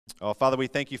Oh, Father, we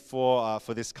thank you for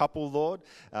this couple, Lord.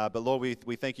 But Lord,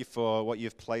 we thank you for what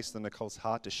you've placed in Nicole's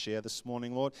heart to share this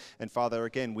morning, Lord. And Father,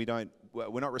 again, we're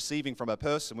not receiving from a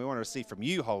person. We want to receive from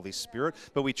you, Holy Spirit.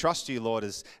 But we trust you, Lord,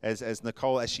 as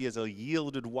Nicole, as she is a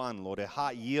yielded one, Lord. Her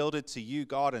heart yielded to you,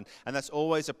 God. And that's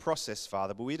always a process,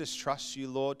 Father. But we just trust you,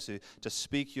 Lord, to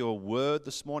speak your word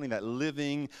this morning, that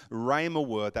living rhema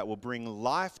word that will bring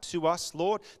life to us,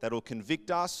 Lord, that will convict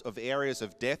us of areas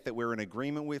of death that we're in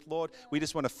agreement with, Lord. We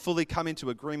just want to fully come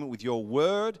into agreement with your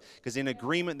word, because in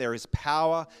agreement there is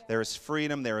power, there is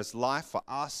freedom, there is life for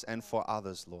us and for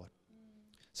others, Lord.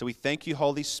 So we thank you,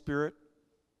 Holy Spirit,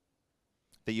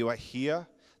 that you are here,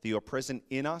 that you are present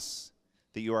in us,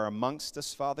 that you are amongst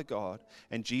us, Father God.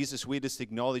 And Jesus, we just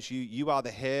acknowledge you. You are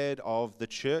the head of the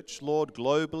church, Lord,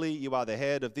 globally. You are the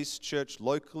head of this church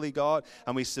locally, God.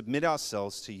 And we submit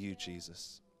ourselves to you,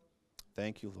 Jesus.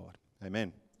 Thank you, Lord.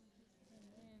 Amen.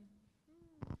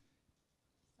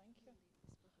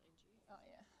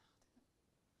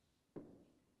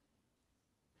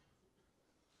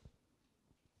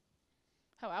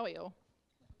 How are we all?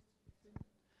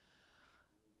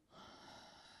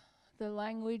 The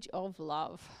language of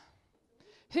love.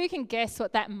 Who can guess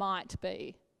what that might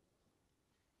be?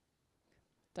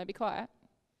 Don't be quiet.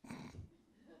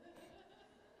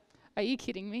 Are you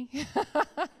kidding me?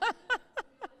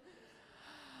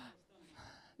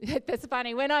 That's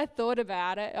funny. When I thought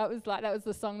about it, I was like, that was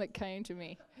the song that came to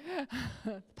me.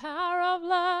 Power of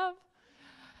love.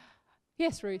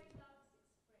 Yes, Ruth.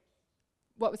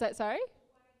 What was that, sorry?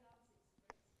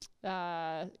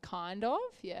 Kind of,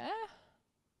 yeah.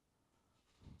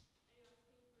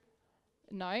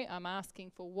 No, I'm asking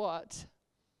for what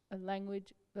the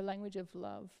language of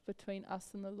love between us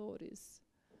and the Lord is.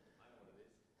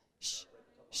 Shh,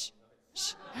 shh,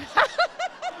 shh.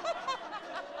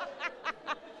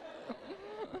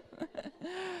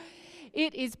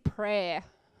 It is prayer.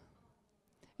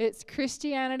 It's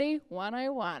Christianity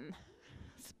 101.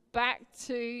 It's back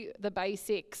to the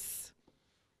basics.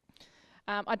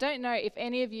 I don't know if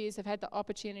any of you have had the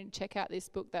opportunity to check out this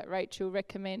book that Rachel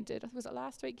recommended. Was it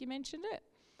last week you mentioned it?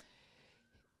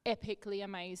 Epically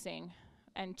amazing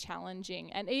and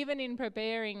challenging. And even in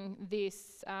preparing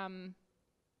this, I'm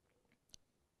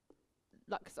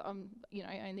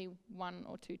only 1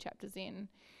 or 2 chapters in,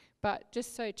 but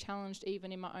just so challenged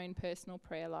even in my own personal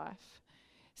prayer life.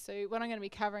 So what I'm going to be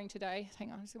covering today,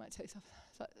 hang on, I'm just going to take this off.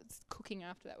 It's cooking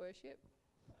after that worship.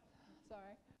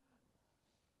 Sorry.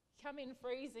 Come in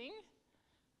freezing,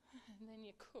 and then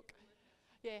you cook.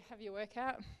 Yeah, have your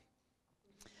workout.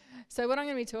 So what I'm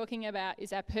going to be talking about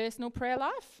is our personal prayer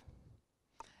life,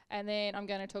 and then I'm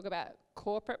going to talk about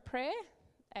corporate prayer,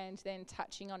 and then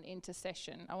touching on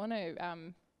intercession. I want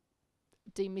to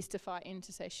demystify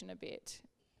intercession a bit.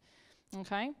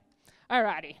 Okay?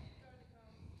 Alrighty.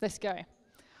 Let's go.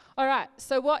 All right,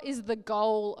 so what is the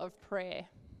goal of prayer?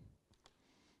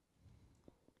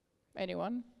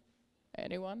 Anyone?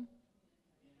 Anyone?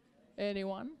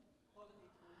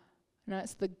 No,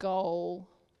 it's the goal.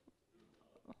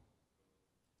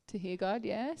 To hear God,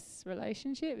 yes.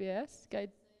 Relationship, yes. Go,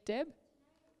 Deb.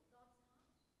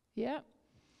 Yeah.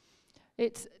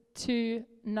 It's to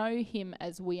know him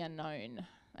as we are known.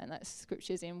 And that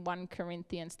scripture's in 1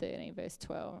 Corinthians 13, verse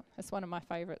 12. That's one of my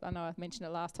favourite. I know I've mentioned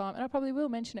it last time, and I probably will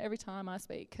mention it every time I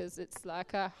speak, because it's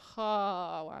like a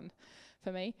one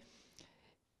for me.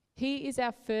 He is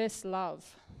our first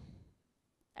love.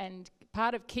 And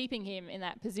part of keeping him in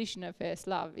that position of first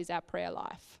love is our prayer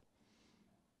life.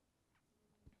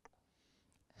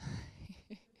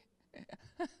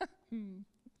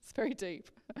 It's very deep.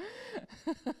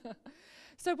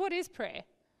 So what is prayer?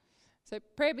 So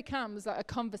prayer becomes like a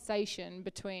conversation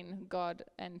between God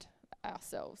and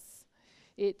ourselves.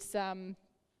 It's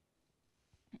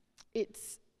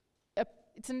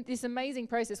this amazing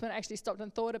process. When I actually stopped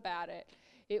and thought about it,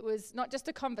 it was not just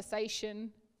a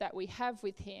conversation that we have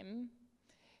with him,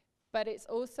 but it's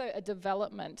also a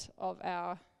development of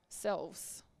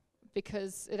ourselves,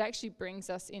 because it actually brings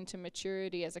us into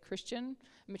maturity as a Christian,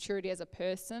 maturity as a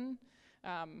person.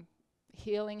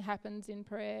 Healing happens in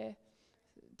prayer.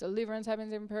 Deliverance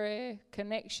happens in prayer.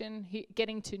 Connection,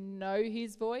 getting to know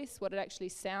his voice, what it actually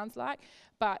sounds like,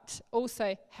 but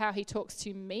also how he talks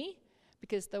to me,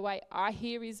 because the way I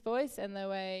hear his voice and the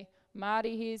way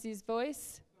Marty hears his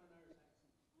voice,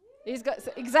 he's got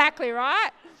exactly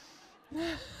right.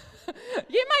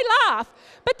 You may laugh,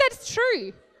 but that's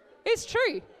true. It's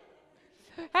true.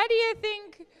 How do you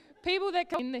think people that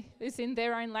come in this in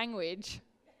their own language,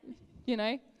 you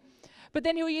know? But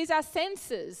then he'll use our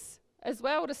senses as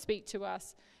well to speak to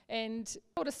us, and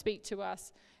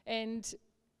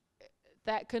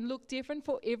that can look different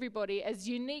for everybody. As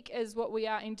unique as what we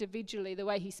are individually, the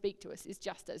way he speaks to us is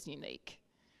just as unique.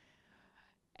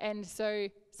 And so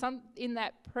in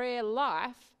that prayer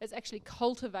life, it's actually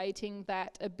cultivating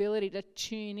that ability to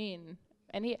tune in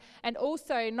and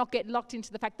also not get locked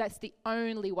into the fact that's the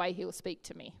only way he'll speak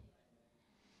to me.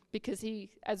 Because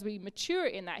as we mature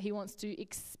in that, he wants to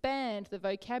expand the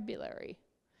vocabulary.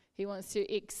 He wants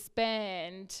to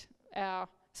expand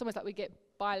it's almost like we get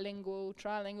bilingual,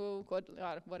 trilingual,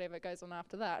 whatever goes on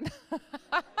after that.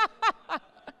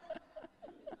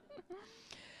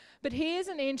 But here's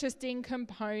an interesting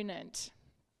component.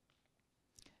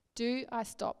 Do I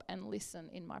stop and listen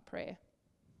in my prayer?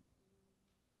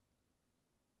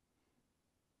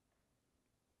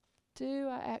 Do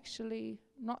I actually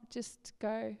not just go,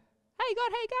 hey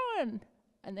God, how you going?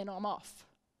 And then I'm off.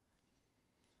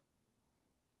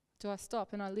 Do I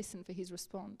stop and I listen for his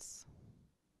response?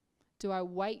 Do I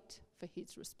wait for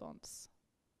his response?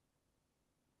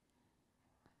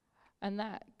 And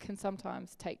that can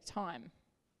sometimes take time.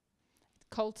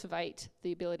 Cultivate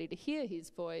the ability to hear his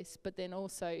voice, but then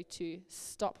also to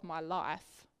stop my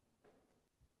life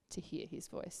to hear his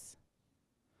voice.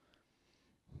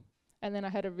 And then I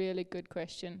had a really good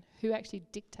question. Who actually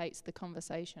dictates the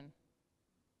conversation?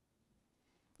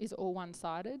 Is it all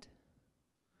one-sided?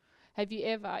 Have you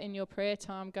ever in your prayer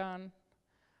time gone,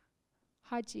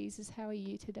 hi Jesus, how are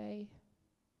you today?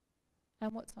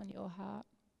 And what's on your heart?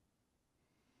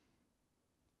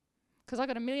 Because I've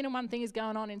got 1,000,001 things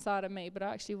going on inside of me, but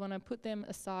I actually want to put them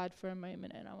aside for a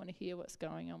moment and I want to hear what's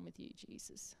going on with you,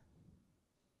 Jesus.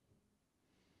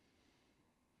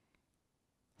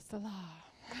 Salah.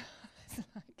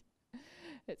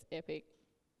 It's epic.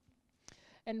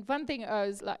 And one thing I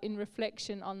was like in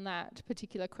reflection on that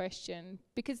particular question,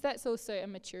 because that's also a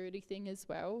maturity thing as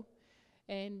well.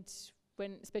 And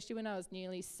especially when I was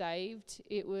newly saved,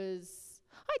 it was,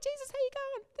 hi Jesus, how you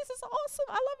going? This is awesome.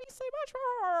 I love you so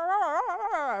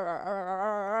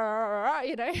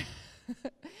much.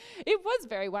 It was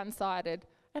very one-sided.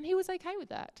 And he was okay with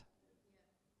that.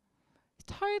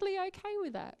 Totally okay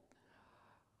with that.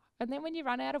 And then when you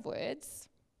run out of words,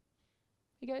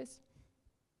 he goes,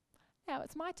 now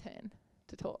it's my turn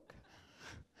to talk.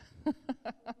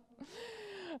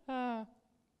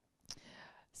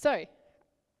 So,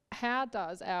 how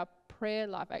does our prayer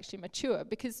life actually mature?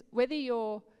 Because whether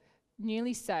you're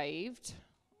newly saved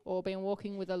or been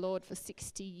walking with the Lord for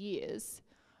 60 years,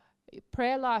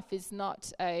 prayer life is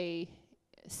not a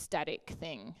static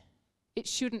thing. It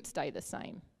shouldn't stay the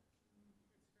same.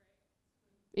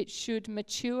 It should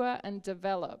mature and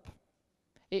develop.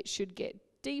 It should get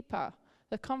deeper.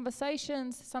 The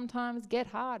conversations sometimes get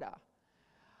harder.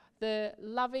 The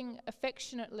loving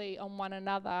affectionately on one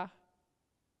another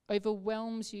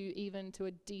overwhelms you even to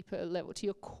a deeper level, to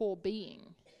your core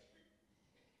being.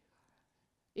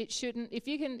 It shouldn't, if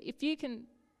you can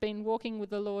been walking with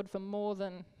the Lord for more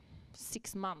than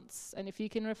 6 months, and if you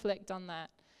can reflect on that,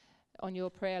 on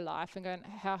your prayer life and going,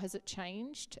 how has it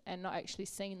changed? And not actually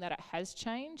seeing that it has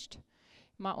changed,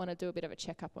 you might want to do a bit of a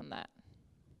checkup on that.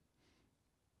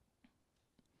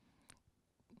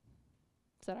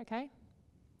 Is that okay?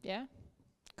 Yeah?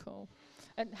 Cool.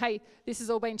 And hey, this has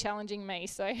all been challenging me,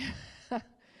 so.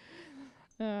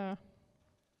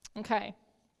 Okay.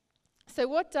 So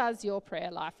what does your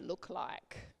prayer life look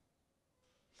like?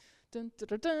 Dun, dun,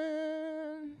 dun,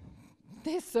 dun.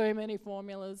 There's so many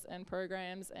formulas and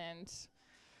programs and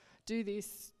do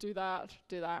this, do that,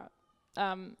 do that.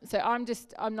 So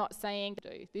I'm not saying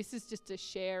do. This is just a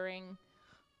sharing.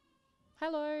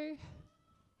 Hello.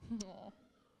 Oh,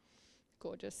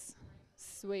 gorgeous.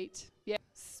 Sweet. Yep.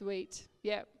 Sweet.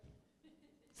 Yep.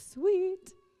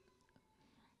 Sweet.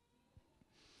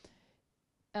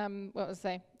 What was I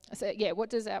saying? So yeah, what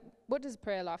does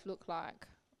prayer life look like?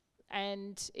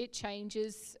 And it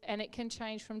changes, and it can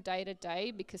change from day to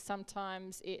day, because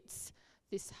sometimes it's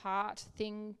this heart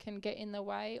thing can get in the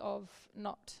way of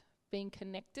not being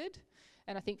connected.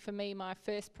 And I think for me, my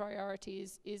first priority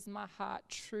is my heart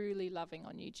truly loving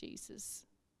on you, Jesus.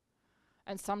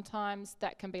 And sometimes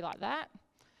that can be like that.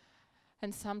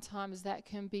 And sometimes that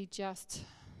can be just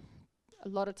a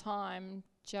lot of time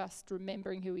just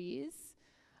remembering who he is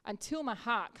until my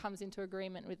heart comes into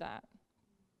agreement with that.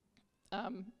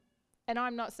 And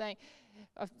I'm not saying,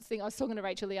 I was talking to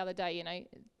Rachel the other day,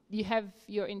 you have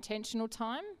your intentional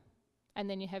time and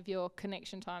then you have your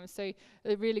connection time. So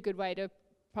a really good way to,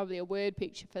 probably a word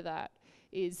picture for that,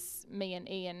 is me and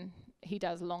Ian. He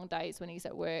does long days when he's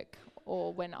at work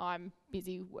or when I'm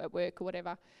busy at work or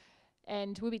whatever.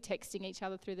 And we'll be texting each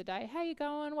other through the day. How you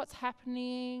going? What's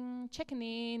happening? Checking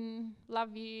in.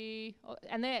 Love you.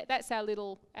 And that's our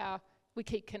we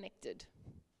keep connected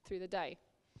through the day.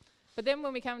 But then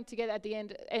when we come together at the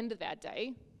end of our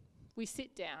day, we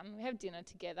sit down, we have dinner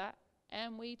together,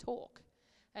 and we talk.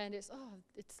 And it's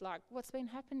like, what's been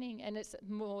happening? And it's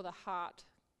more the heart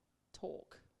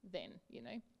talk then,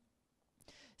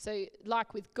 So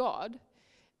like with God,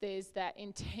 there's that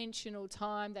intentional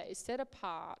time that is set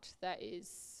apart, that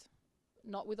is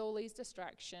not with all these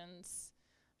distractions.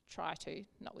 Try to,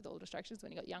 not with all distractions.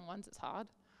 When you've got young ones, it's hard.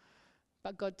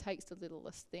 But God takes the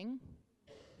littlest thing.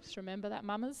 Just remember that,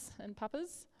 mamas and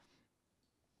papas.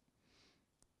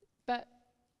 But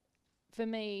for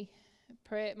me,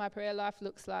 my prayer life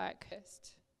looks like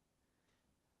first,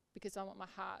 because I want my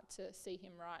heart to see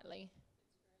him rightly.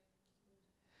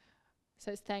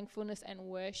 So it's thankfulness and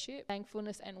worship.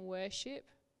 Thankfulness and worship.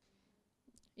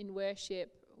 In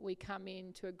worship, we come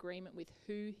into agreement with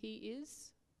who he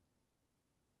is.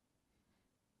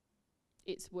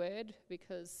 It's word,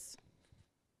 because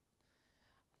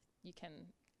you can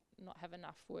not have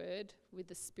enough word with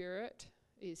the Spirit,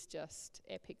 is just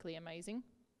epically amazing.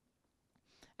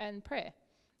 And prayer.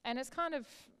 And it's kind of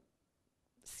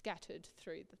scattered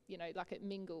through, like it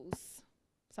mingles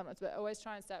sometimes. But I always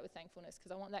try and start with thankfulness,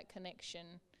 because I want that connection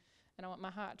and I want my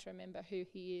heart to remember who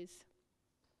he is.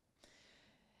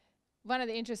 One of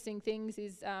the interesting things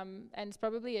is, and it's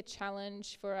probably a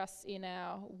challenge for us in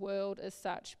our world as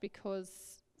such,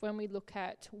 because when we look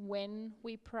at when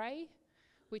we pray,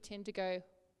 we tend to go,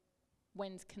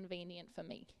 when's convenient for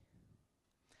me?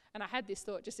 And I had this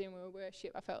thought just in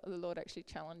worship. I felt the Lord actually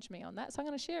challenged me on that, so I'm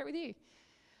going to share it with you.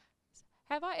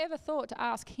 Have I ever thought to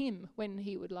ask him when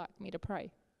he would like me to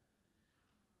pray?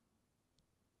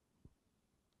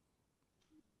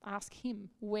 Ask him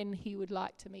when he would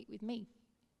like to meet with me.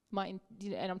 And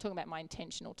I'm talking about my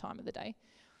intentional time of the day.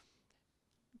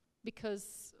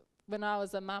 Because when I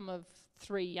was a mum of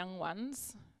 3 young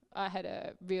ones, I had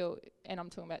a real, and I'm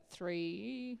talking about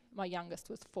 3, my youngest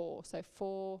was 4, so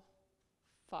 4,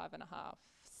 5 and a half,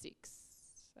 6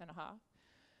 and a half.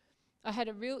 I had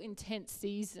a real intense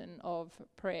season of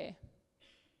prayer.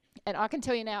 And I can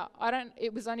tell you now,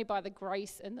 it was only by the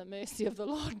grace and the mercy of the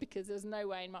Lord, because there's no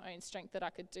way in my own strength that I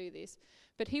could do this.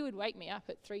 But he would wake me up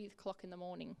at 3 o'clock in the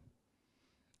morning,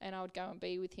 and I would go and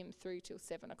be with him through till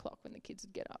 7 o'clock when the kids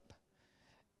would get up.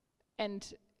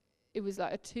 And it was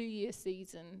like a 2-year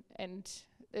season, and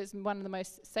it was one of the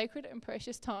most sacred and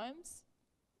precious times.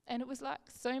 And it was like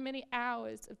so many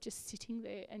hours of just sitting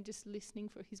there and just listening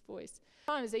for his voice.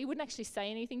 Sometimes he wouldn't actually say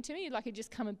anything to me, like he'd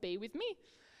just come and be with me.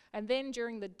 And then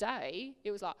during the day,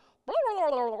 it was like,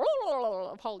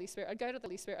 Holy Spirit. I'd go to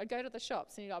the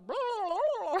shops, and he'd go,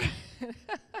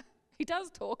 he does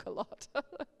talk a lot.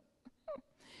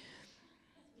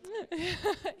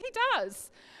 He does.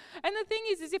 And the thing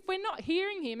is if we're not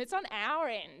hearing him, it's on our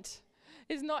end.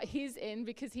 It's not his end,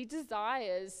 because he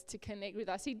desires to connect with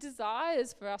us. He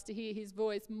desires for us to hear his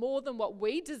voice more than what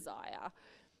we desire.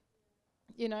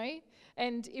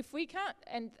 And if we can't,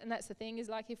 and that's the thing, is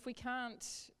like if we can't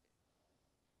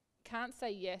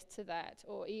say yes to that,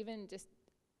 or even just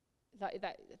like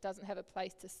that doesn't have a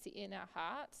place to sit in our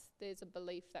hearts, there's a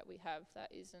belief that we have that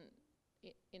isn't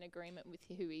in agreement with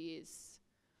who he is.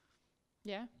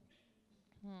 Yeah?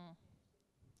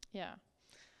 Yeah.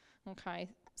 Okay.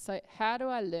 So how do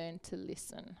I learn to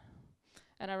listen?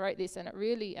 And I wrote this, and it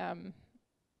really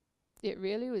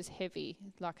was heavy,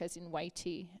 like as in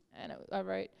weighty. And I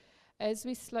wrote, as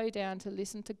we slow down to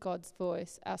listen to God's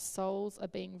voice, our souls are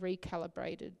being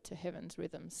recalibrated to heaven's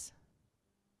rhythms.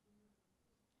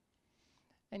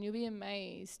 And you'll be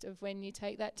amazed of when you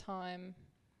take that time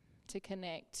to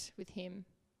connect with him,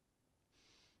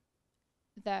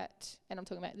 and I'm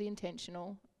talking about the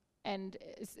intentional. And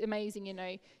it's amazing,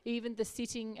 even the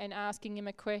sitting and asking him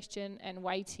a question and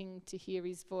waiting to hear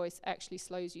his voice actually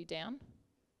slows you down.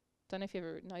 Don't know if you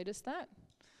ever noticed that.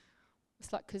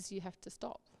 It's like, because you have to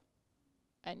stop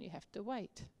and you have to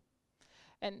wait.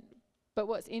 But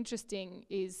what's interesting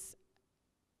is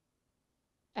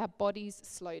our bodies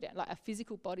slow down, like our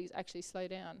physical bodies actually slow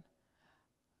down.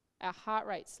 Our heart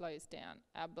rate slows down.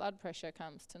 Our blood pressure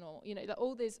comes to normal.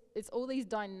 It's all these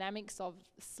dynamics of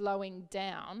slowing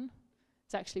down.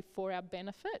 It's actually for our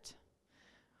benefit.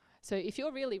 So if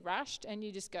you're really rushed and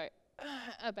you just go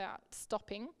about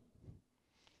stopping,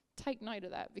 take note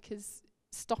of that, because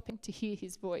stopping to hear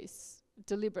his voice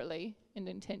deliberately and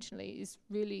intentionally is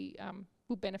really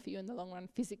will benefit you in the long run,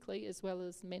 physically as well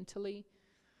as mentally,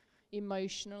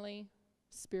 emotionally,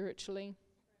 spiritually,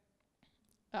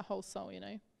 our whole soul,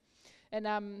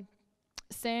 And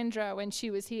Sandra, when she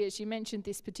was here, she mentioned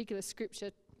this particular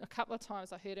scripture a couple of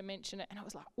times. I heard her mention it, and I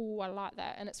was like, oh, I like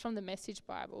that. And it's from the Message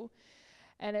Bible.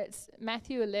 And it's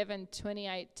Matthew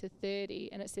 11:28-30,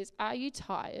 and it says, "Are you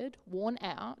tired, worn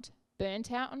out,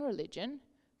 burnt out on religion?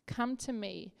 Come to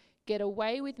me, get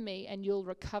away with me, and you'll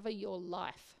recover your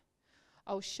life.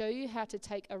 I'll show you how to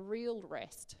take a real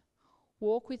rest.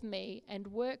 Walk with me and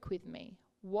work with me.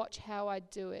 Watch how I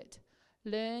do it.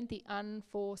 Learn the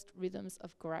unforced rhythms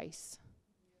of grace."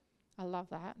 I love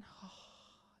that.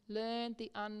 Learn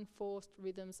the unforced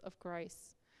rhythms of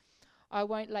grace. "I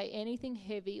won't lay anything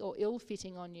heavy or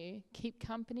ill-fitting on you. Keep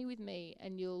company with me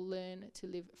and you'll learn to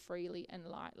live freely and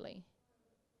lightly."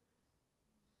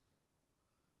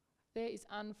 There is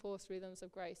unforced rhythms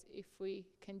of grace if we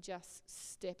can just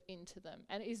step into them.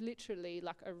 And it is literally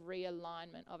like a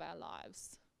realignment of our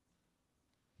lives.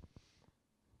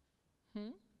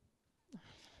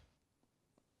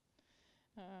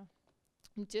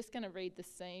 I'm just going to read the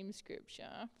same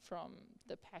scripture from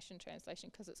the Passion Translation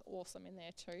because it's awesome in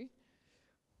there too.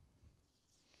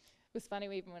 It was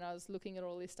funny, even when I was looking at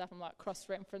all this stuff, I'm like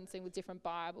cross-referencing with different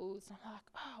Bibles. I'm like,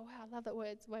 oh wow, I love that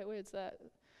word. Wait, where's that?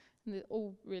 And they're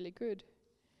all really good.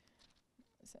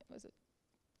 So, was it?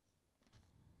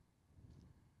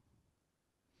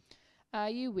 "Are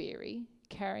you weary,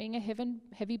 carrying a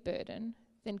heavy burden?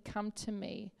 Then come to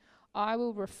me. I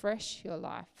will refresh your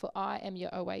life, for I am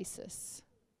your oasis."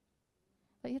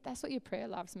 Like, that's what your prayer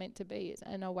life's meant to be. It's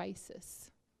an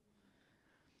oasis.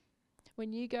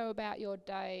 When you go about your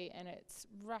day and it's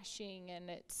rushing and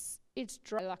it's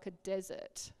dry like a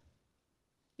desert,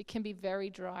 it can be very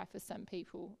dry for some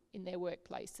people in their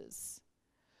workplaces.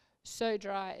 So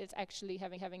dry it's actually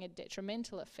having a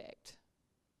detrimental effect.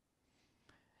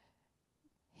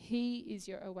 He is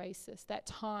your oasis. That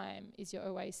time is your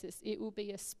oasis. It will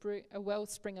be a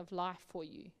wellspring of life for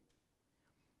you.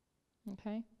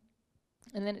 Okay?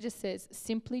 And then it just says,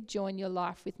 "Simply join your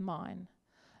life with mine.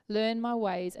 Learn my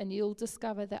ways and you'll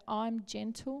discover that I'm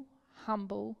gentle,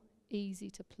 humble, easy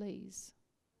to please."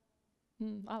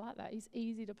 I like that. He's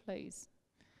easy to please.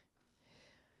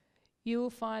 "You will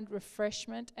find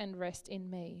refreshment and rest in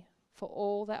me, for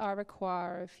all that I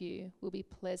require of you will be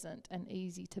pleasant and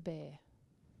easy to bear."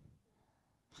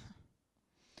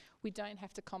 We don't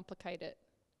have to complicate it.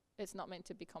 It's not meant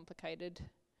to be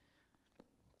complicated.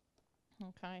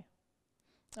 Okay.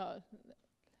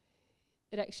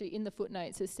 It actually, in the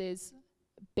footnotes, it says,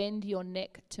 "Bend your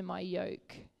neck to my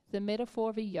yoke." The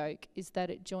metaphor of a yoke is that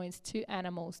it joins two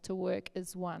animals to work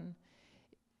as one.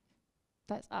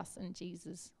 That's us and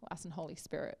Jesus, us and Holy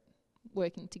Spirit,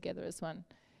 working together as one.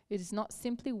 It is not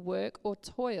simply work or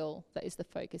toil that is the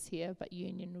focus here, but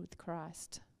union with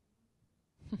Christ.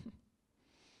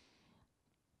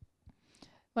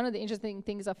 One of the interesting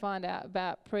things I find out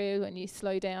about prayer when you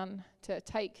slow down to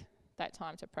take that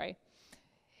time to pray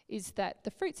is that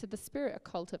the fruits of the Spirit are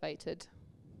cultivated.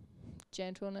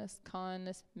 Gentleness,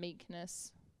 kindness,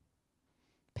 meekness,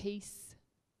 peace.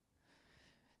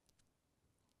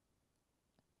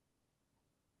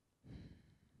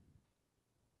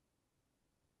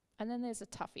 And then there's a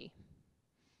toughie.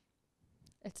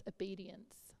 It's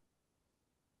obedience.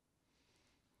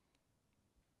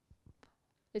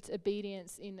 It's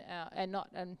obedience in our,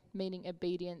 and meaning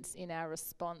obedience in our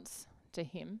response to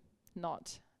Him,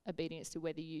 not obedience to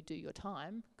whether you do your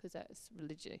time, because that's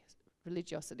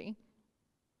religiosity.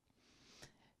 How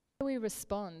do we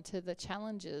respond to the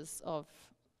challenges of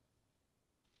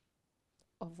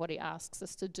what He asks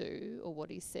us to do, or what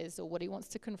He says, or what He wants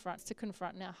to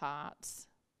confront in our hearts,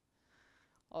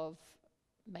 of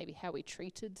maybe how we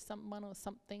treated someone or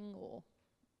something, or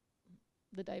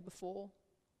the day before?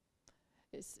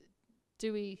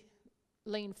 Do we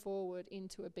lean forward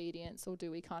into obedience, or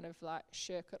do we kind of like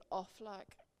shirk it off,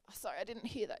 like, "Oh, sorry, I didn't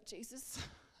hear that, Jesus."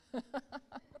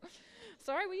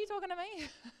 "Sorry, were you talking to me?"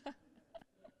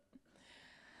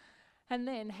 And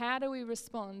then how do we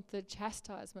respond to the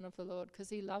chastisement of the Lord? Because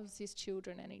He loves His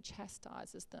children and He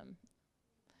chastises them.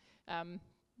 I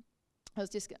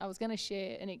was going to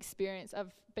share an experience.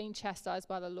 I've been chastised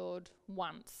by the Lord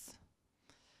once.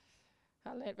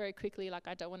 I learned very quickly, like,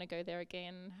 I don't want to go there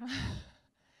again.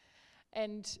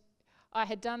 And I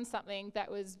had done something that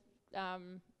was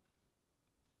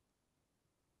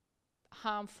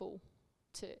harmful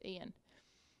to Ian.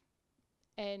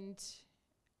 And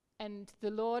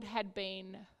the Lord had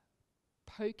been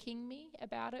poking me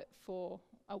about it for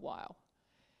a while.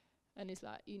 And He's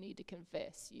like, "You need to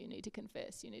confess, you need to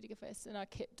confess, you need to confess." And I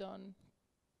kept on,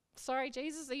 "Sorry,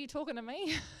 Jesus, are you talking to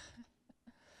me?"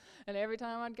 And every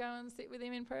time I'd go and sit with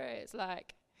Him in prayer, it's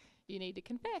like, "You need to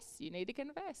confess, you need to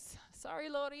confess. Sorry,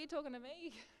 Lord, are you talking to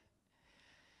me?"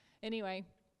 Anyway,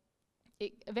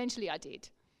 eventually I did.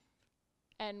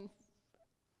 And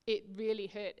it really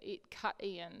hurt. It cut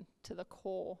Ian to the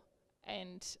core.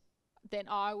 And then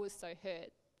I was so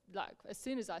hurt. Like, as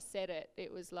soon as I said it,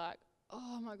 it was like,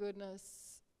 oh my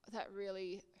goodness, that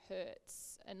really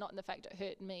hurts. And not in the fact it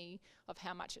hurt me, of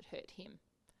how much it hurt him.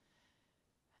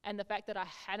 And the fact that I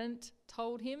hadn't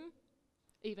told him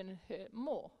even hurt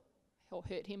more, or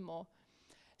hurt him more.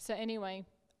 So anyway,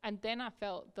 and then I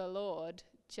felt the Lord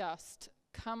just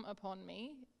come upon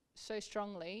me so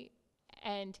strongly,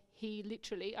 and he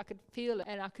literally, I could feel it,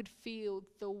 and I could feel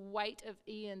the weight of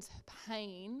Ian's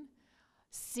pain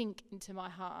sink into my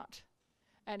heart.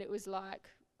 And it was like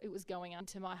it was going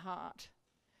into my heart.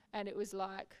 And it was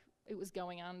like it was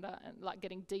going under and like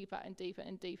getting deeper and deeper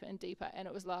and deeper and deeper. And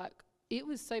it was like, it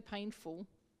was so painful.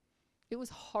 It was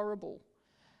horrible.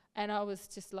 And I was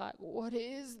just like, what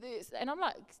is this? And I'm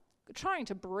like trying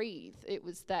to breathe. It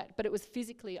was that, but it was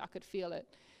physically, I could feel it.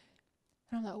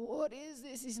 And I'm like, what is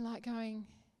this? He's like going,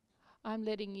 I'm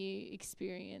letting you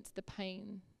experience the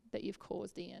pain that you've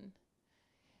caused Ian.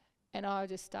 And I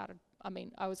just started,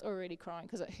 I was already crying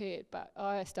because it hurt, but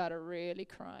I started really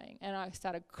crying. And I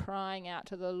started crying out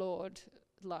to the Lord,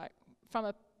 like from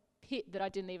a pit that I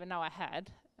didn't even know I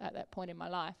had at that point in my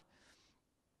life.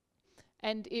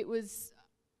 And I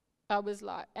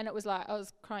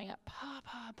was crying out,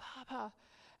 Papa, Papa.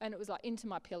 And it was like into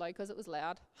my pillow because it was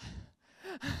loud.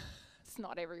 It's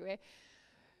not everywhere.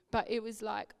 But it was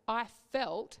like I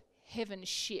felt heaven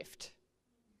shift.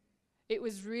 It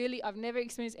was really, I've never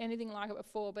experienced anything like it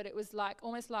before, but it was like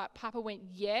almost like Papa went,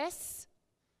 yes.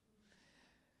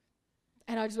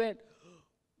 And I just went,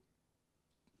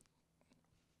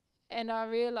 and I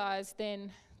realized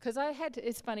then, because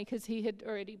it's funny because he had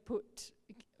already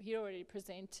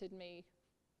presented me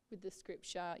with the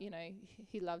scripture, you know,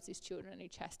 he loves his children and he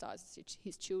chastises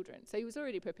his children. So he was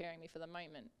already preparing me for the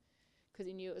moment because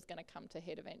he knew it was going to come to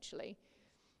head eventually.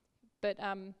 But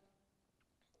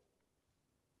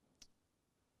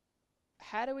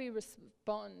how do we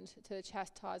respond to the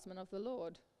chastisement of the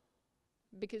Lord?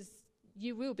 Because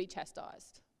you will be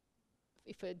chastised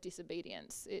for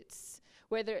disobedience. It's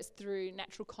whether it's through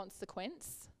natural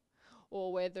consequence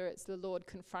or whether it's the Lord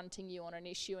confronting you on an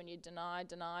issue and you deny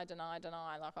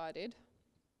like I did.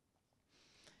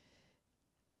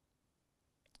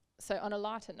 So on a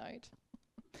lighter note,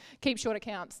 keep short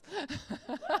accounts.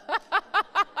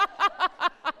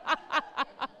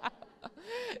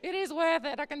 It is worth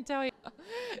it, I can tell you.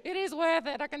 It is worth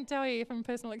it, I can tell you from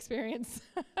personal experience.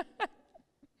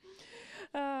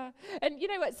 And you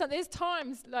know what, so there's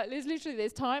times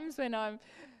when I'm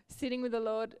sitting with the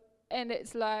Lord and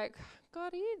it's like,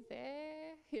 God, are you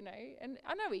there? You know, and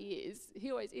I know he is,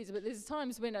 he always is, but there's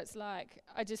times when it's like,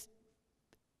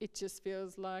 it just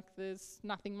feels like there's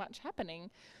nothing much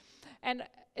happening. And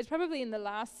it's probably in the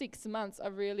last 6 months I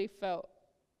really felt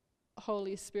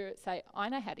Holy Spirit say, I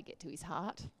know how to get to his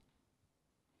heart.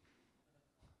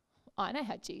 I know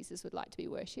how Jesus would like to be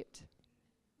worshipped.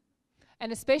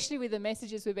 And especially with the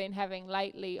messages we've been having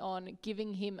lately on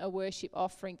giving him a worship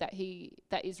offering that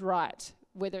is right,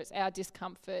 whether it's our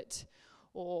discomfort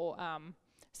or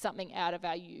something out of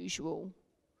our usual.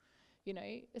 You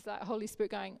know, it's like Holy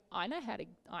Spirit going, I know how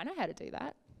to do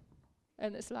that.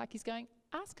 And it's like he's going,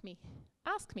 ask me.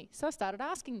 So I started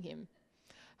asking him,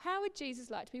 how would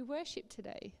Jesus like to be worshipped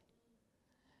today?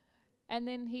 And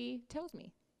then he tells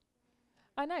me.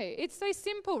 I know, it's so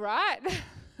simple, right?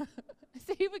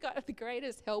 See, we got the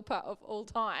greatest helper of all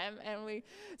time, and we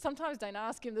sometimes don't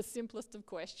ask him the simplest of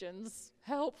questions.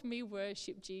 Help me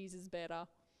worship Jesus better.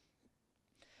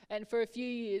 And for a few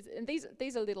years, and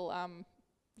these are little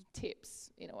tips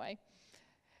in a way.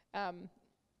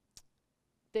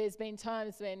 There's been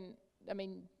times when,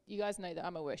 you guys know that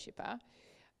I'm a worshipper,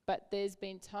 but there's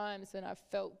been times when I've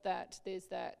felt that there's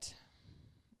that,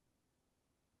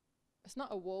 it's not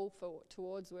a wall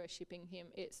towards worshipping him.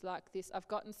 It's like this, I've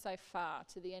gotten so far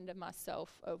to the end of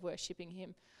myself of worshipping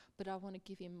him, but I want to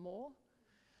give him more,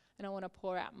 and I want to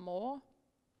pour out more.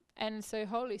 And so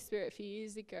Holy Spirit a few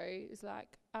years ago was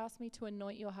like, ask me to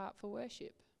anoint your heart for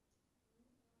worship.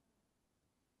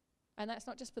 And that's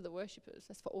not just for the worshippers,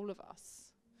 that's for all of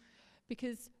us.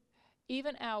 Because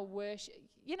even our worship,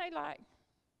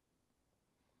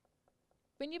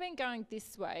 when you've been going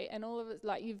this way and all of it,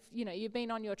 like you've been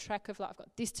on your track of like, I've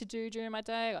got this to do during my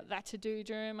day, I've got that to do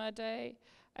during my day,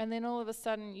 and then all of a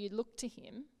sudden you look to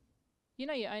him. You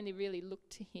only really look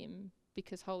to him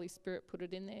because Holy Spirit put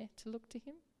it in there to look to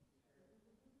him.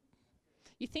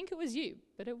 You think it was you,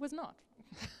 but it was not.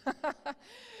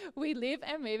 We live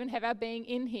and move and have our being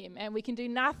in him, and we can do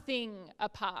nothing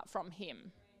apart from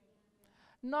him.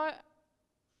 No,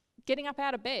 getting up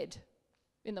out of bed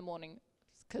in the morning,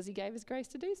 because he gave us grace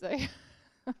to do so.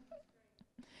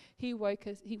 He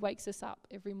wakes us up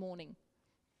every morning.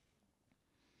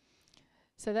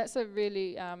 So that's a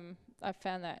really, I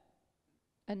found that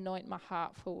anoint my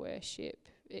heart for worship.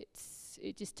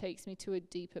 It just takes me to a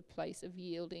deeper place of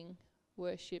yielding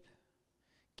worship,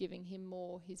 giving him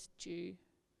more his due.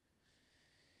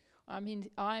 I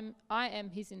am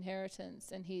his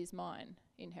inheritance and he is mine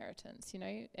inheritance,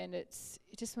 and it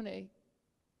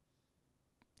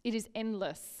is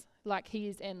endless, like he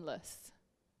is endless.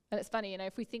 And it's funny,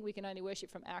 if we think we can only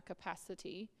worship from our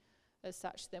capacity as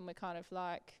such, then we're kind of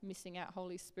like missing out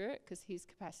Holy Spirit, because his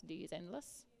capacity is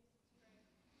endless.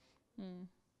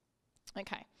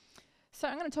 Okay, so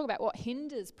I'm going to talk about what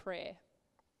hinders prayer.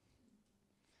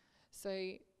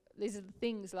 So these are the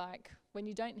things like when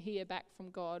you don't hear back from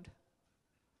God,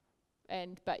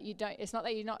 but you don't. It's not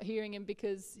that you're not hearing him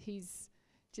because he's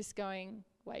just going,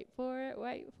 wait for it,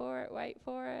 wait for it, wait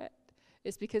for it.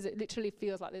 It's because it literally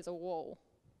feels like there's a wall.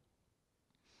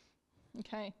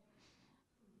 Okay.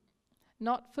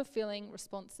 Not fulfilling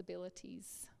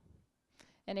responsibilities.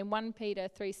 And in 1 Peter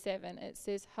 3:7 it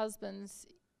says, husbands,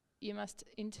 you must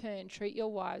in turn treat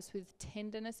your wives with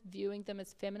tenderness, viewing them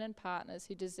as feminine partners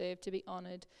who deserve to be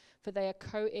honoured, for they are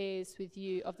co-heirs with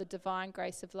you of the divine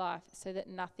grace of life, so that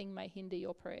nothing may hinder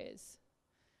your prayers.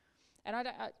 And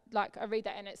I read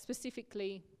that, and it's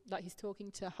specifically like he's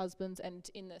talking to husbands, and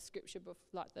in the scripture,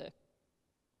 the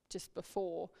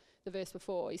verse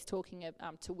before, he's talking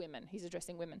to women. He's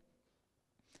addressing women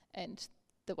and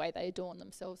the way they adorn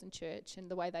themselves in church and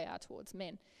the way they are towards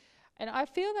men. And I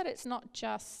feel that it's not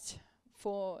just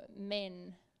for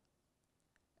men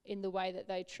in the way that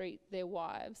they treat their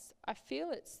wives. I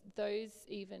feel it's those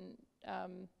even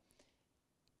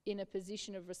in a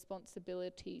position of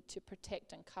responsibility to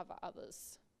protect and cover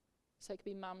others. So it could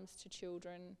be mums to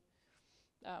children,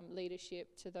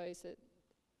 leadership to those that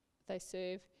they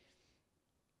serve.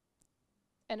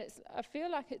 And I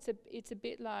feel like it's a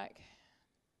bit like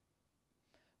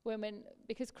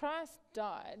because Christ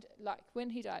died, like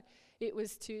when he died, it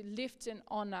was to lift and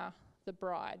honor the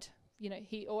bride.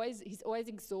 He's always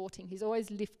exhorting, he's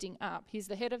always lifting up. He's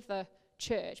the head of the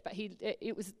church, but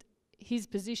it was his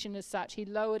position as such. He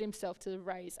lowered himself to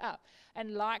raise up.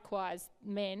 And likewise,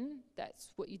 men,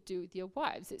 that's what you do with your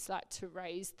wives. It's like to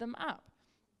raise them up.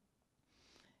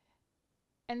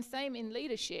 And same in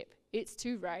leadership. It's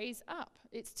to raise up.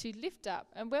 It's to lift up.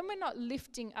 And when we're not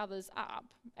lifting others up,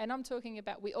 and I'm talking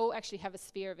about we all actually have a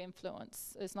sphere of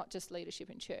influence. It's not just leadership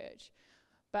in church.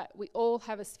 But we all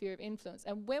have a sphere of influence.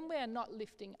 And when we're not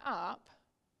lifting up,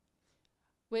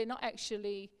 we're not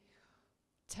actually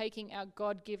taking our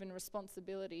God-given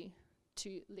responsibility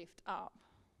to lift up.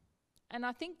 And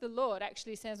I think the Lord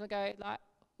actually says, we go like,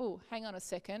 oh, hang on a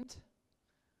second.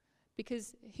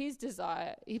 Because his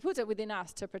desire, he puts it within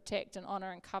us to protect and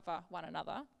honour and cover one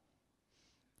another.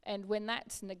 And when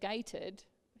that's negated,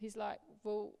 he's like,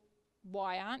 well,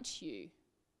 why aren't you?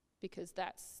 Because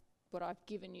that's what I've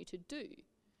given you to do.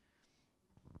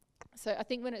 So I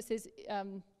think when it says,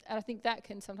 and I think that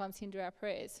can sometimes hinder our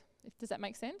prayers. Does that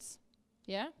make sense?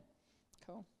 Yeah?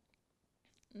 Cool.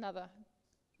 Another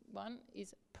one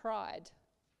is pride.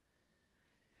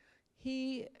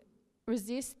 He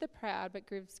resists the proud but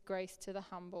gives grace to the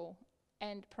humble.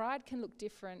 And pride can look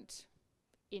different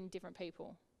in different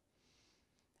people.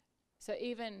 So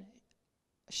even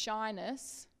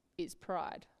shyness is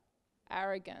pride.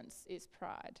 Arrogance is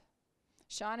pride.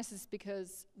 Shyness is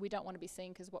because we don't want to be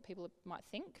seen because what people might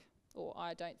think, or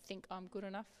I don't think I'm good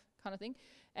enough kind of thing.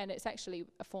 And it's actually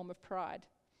a form of pride.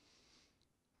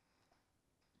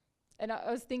 And I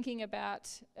was thinking about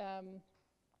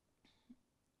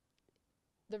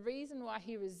the reason why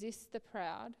he resists the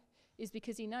proud is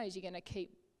because he knows you're going to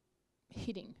keep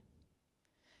hitting.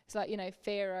 It's like,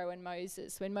 Pharaoh and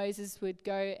Moses. When Moses would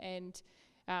go and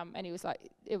he was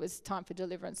like, it was time for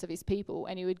deliverance of his people,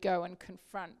 and he would go and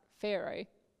confront Pharaoh.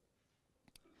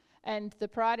 And the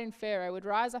pride in Pharaoh would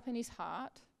rise up in his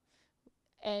heart,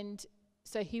 and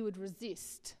so he would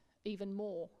resist even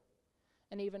more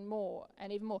and even more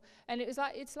and even more. And it's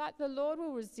like the Lord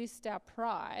will resist our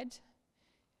pride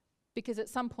because at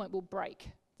some point we'll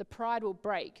break. The pride will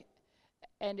break,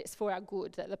 and it's for our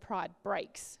good that the pride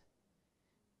breaks.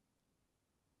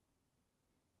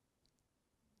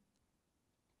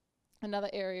 Another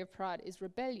area of pride is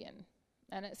rebellion.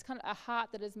 And it's kind of a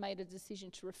heart that has made a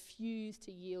decision to refuse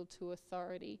to yield to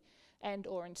authority and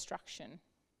or instruction.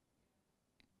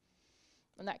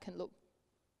 And that can look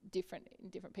different in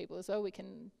different people as well. We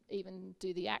can even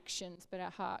do the actions, but our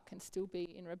heart can still be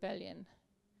in rebellion.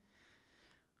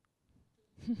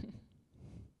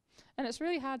 And it's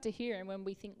really hard to hear him when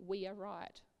we think we are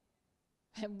right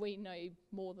and we know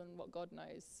more than what God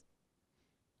knows.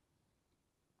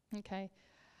 Okay.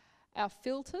 Our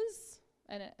filters,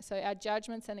 so our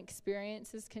judgments and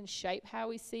experiences can shape how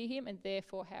we see him and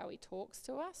therefore how he talks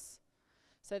to us.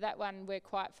 So that one we're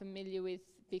quite familiar with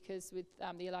because with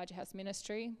the Elijah House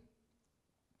Ministry,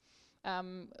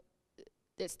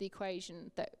 that's the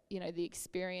equation that, the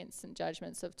experience and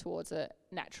judgments of towards a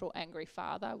natural angry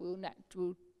father will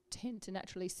tend to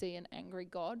naturally see an angry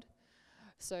God.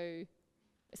 So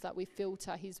it's like we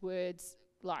filter his words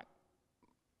like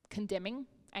condemning,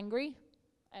 angry,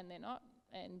 and they're not.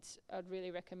 And I'd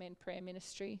really recommend prayer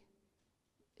ministry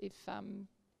if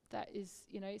that is,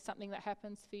 something that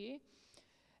happens for you.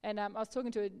 And I was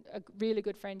talking to a really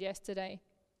good friend yesterday,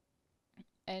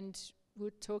 and we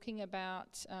were talking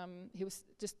about, he was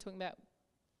just talking about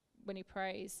when he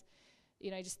prays,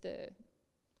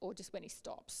 or just when he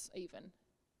stops even,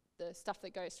 the stuff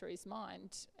that goes through his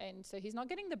mind. And so he's not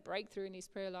getting the breakthrough in his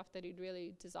prayer life that he'd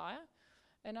really desire.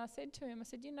 And I said to him,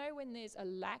 when there's a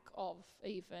lack of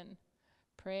even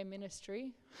prayer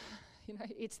ministry,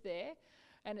 it's there.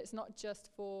 And it's not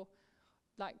just for,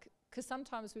 because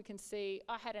sometimes we can see,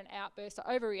 I had an outburst,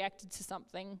 I overreacted to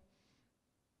something,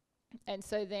 and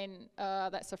so then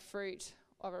that's a fruit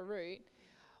of a root.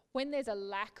 When there's a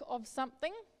lack of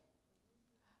something,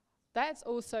 that's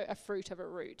also a fruit of a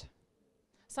root.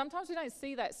 Sometimes we don't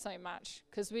see that so much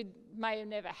because we may have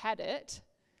never had it,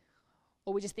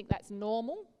 or we just think that's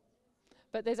normal.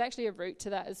 But there's actually a root to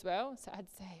that as well. So I'd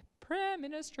say prayer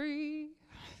ministry.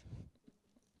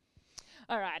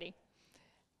 Alrighty.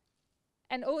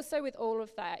 And also with all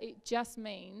of that, it just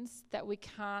means that we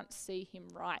can't see him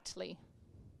rightly.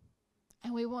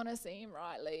 And we want to see him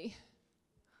rightly.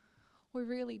 We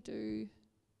really do.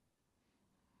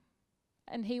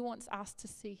 And he wants us to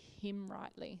see him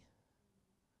rightly.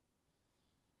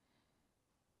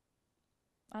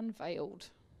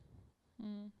 Unveiled.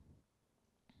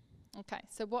 Okay,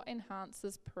 so what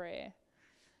enhances prayer?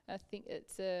 I think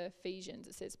it's Ephesians.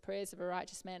 It says, prayers of a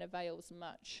righteous man avails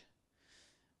much.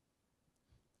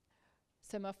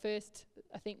 So my first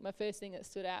thing that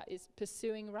stood out is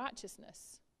pursuing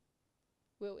righteousness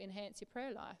will enhance your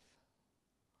prayer life.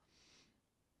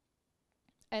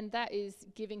 And that is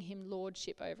giving him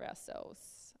lordship over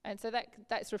ourselves. And so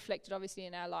that's reflected obviously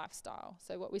in our lifestyle.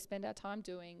 So what we spend our time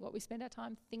doing, what we spend our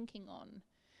time thinking on.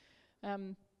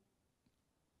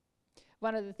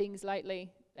 One of the things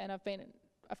lately, and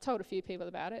I've told a few people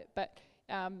about it, but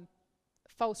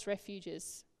false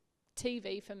refuges.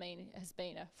 TV for me has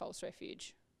been a false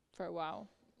refuge for a while.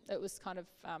 It was kind of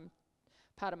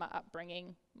part of my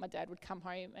upbringing. My dad would come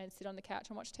home and sit on the couch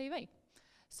and watch TV.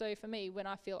 So for me, when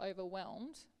I feel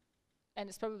overwhelmed, and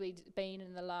it's probably been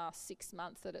in the last 6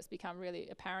 months that it's become really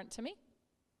apparent to me,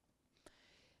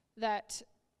 that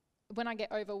when I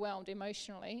get overwhelmed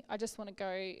emotionally, I just want to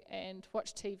go and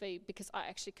watch TV because I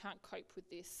actually can't cope with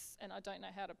this and I don't know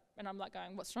how to, and I'm like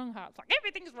going, what's wrong, heart? It's like,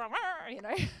 everything's wrong,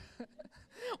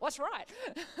 what's right?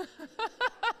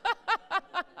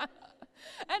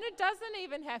 And it doesn't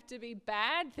even have to be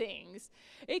bad things.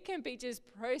 It can be just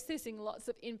processing lots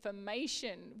of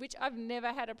information, which I've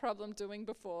never had a problem doing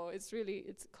before. It's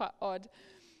quite odd.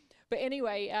 But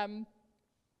anyway,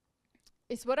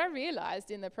 it's what I realized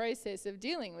in the process of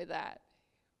dealing with that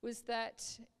was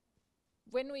that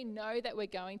when we know that we're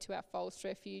going to our false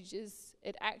refuges,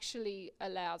 it actually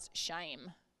allows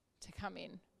shame to come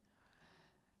in.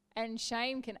 And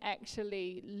shame can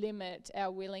actually limit our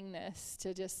willingness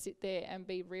to just sit there and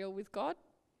be real with God.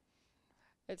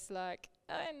 It's like,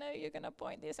 I know you're going to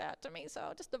point this out to me, so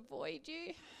I'll just avoid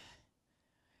you.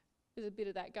 There's a bit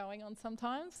of that going on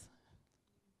sometimes.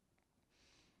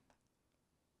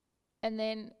 And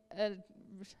then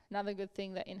another good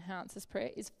thing that enhances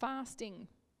prayer is fasting.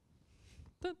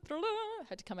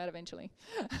 Had to come out eventually.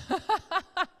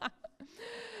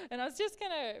 And I was just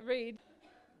going to read.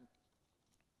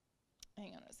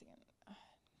 Hang on a second.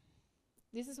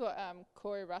 This is what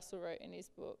Corey Russell wrote in his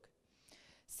book.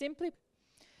 Simply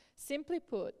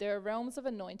put, there are realms of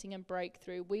anointing and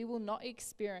breakthrough we will not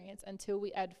experience until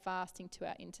we add fasting to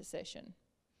our intercession.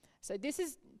 So this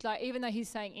is like, even though he's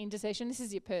saying intercession, this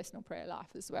is your personal prayer life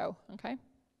as well, okay?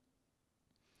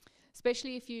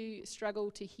 Especially if you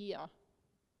struggle to hear.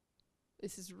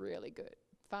 This is really good.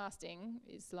 Fasting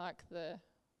is like the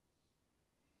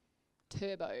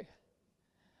turbo,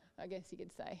 I guess you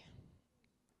could say.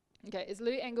 Okay, as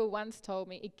Lou Engle once told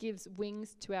me, it gives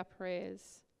wings to our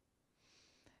prayers.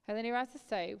 And then he writes to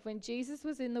say, when Jesus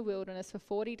was in the wilderness for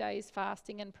 40 days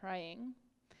fasting and praying,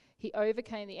 he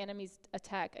overcame the enemy's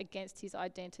attack against his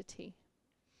identity.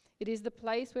 It is the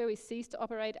place where we cease to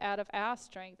operate out of our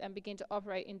strength and begin to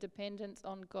operate in dependence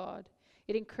on God.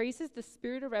 It increases the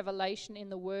spirit of revelation in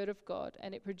the Word of God,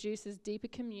 and it produces deeper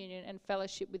communion and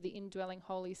fellowship with the indwelling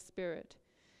Holy Spirit.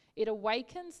 It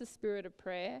awakens the spirit of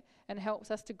prayer and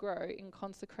helps us to grow in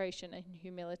consecration and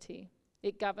humility.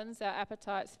 It governs our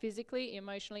appetites physically,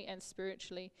 emotionally, and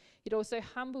spiritually. It also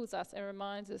humbles us and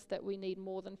reminds us that we need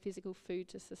more than physical food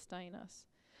to sustain us.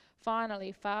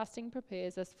 Finally, fasting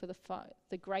prepares us for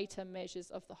the greater measures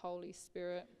of the Holy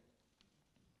Spirit.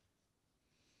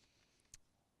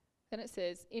 Then it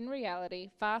says, in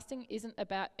reality, fasting isn't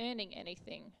about earning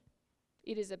anything.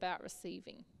 It is about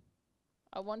receiving.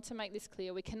 I want to make this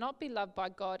clear. We cannot be loved by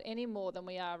God any more than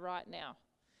we are right now.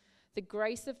 The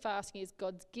grace of fasting is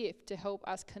God's gift to help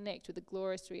us connect with the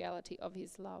glorious reality of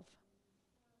his love.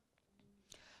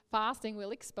 Fasting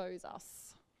will expose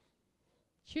us.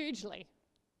 Hugely.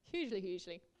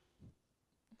 Hugely.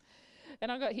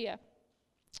 And I've got here,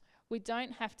 we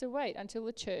don't have to wait until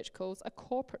the church calls a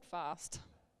corporate fast.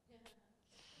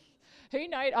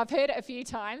 I've heard it a few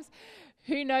times.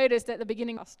 Who noticed at the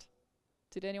beginning?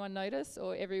 Did anyone notice?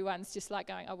 Or everyone's just like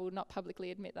going, I will not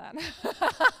publicly admit that.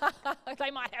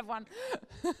 They might have one.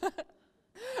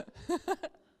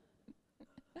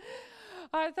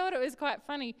 I thought it was quite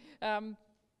funny.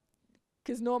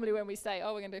 Because normally when we say,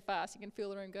 we're going to do fast, you can feel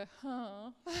the room go,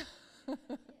 huh.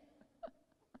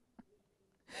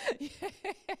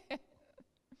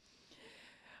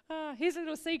 Here's a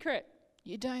little secret.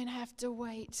 You don't have to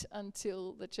wait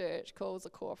until the church calls a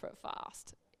corporate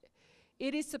fast.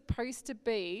 It is supposed to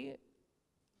be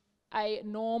a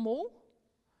normal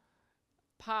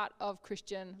part of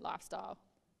Christian lifestyle,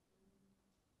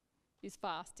 is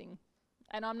fasting.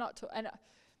 And I'm not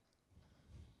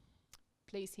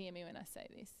please hear me when I say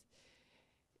this.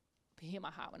 Hear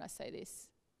my heart when I say this.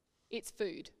 It's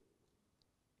food.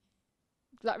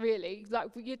 Like really, like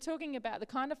you're talking about the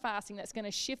kind of fasting that's going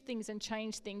to shift things and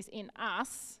change things in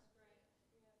us.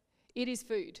 It is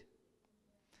food.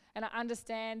 And I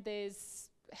understand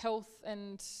there's health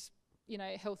and,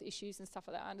 health issues and stuff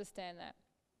like that. I understand that.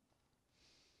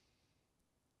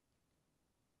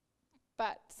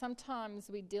 But sometimes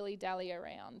we dilly-dally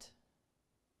around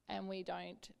and we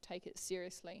don't take it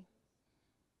seriously.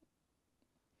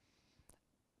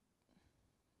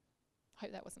 I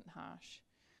hope that wasn't harsh,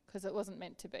 because it wasn't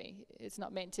meant to be. It's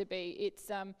not meant to be.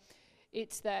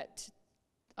 It's that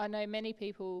I know many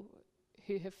people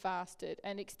who have fasted,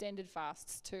 and extended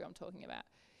fasts too, I'm talking about.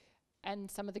 And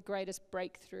some of the greatest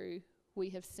breakthrough we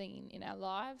have seen in our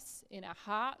lives, in our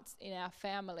hearts, in our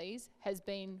families, has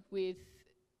been with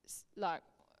like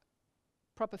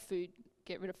proper food,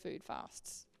 get rid of food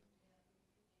fasts.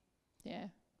 Yeah.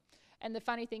 And the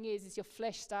funny thing is your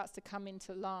flesh starts to come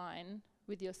into line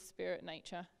with your spirit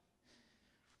nature.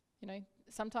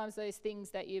 Sometimes those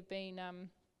things that you've been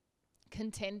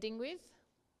contending with,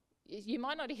 you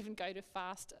might not even go to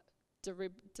fast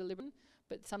deliberately,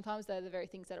 but sometimes they're the very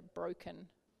things that are broken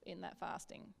in that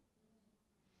fasting.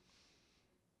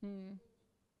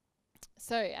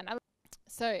 So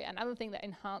another thing that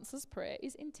enhances prayer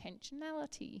is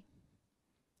intentionality.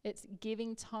 It's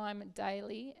giving time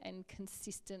daily and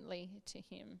consistently to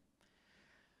him.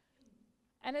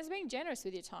 And it's being generous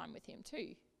with your time with him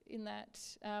too, in that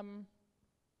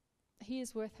he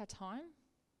is worth our time.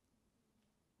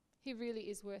 He really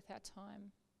is worth our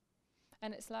time.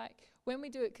 And it's like when we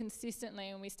do it consistently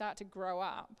and we start to grow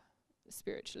up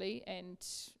spiritually and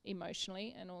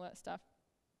emotionally and all that stuff,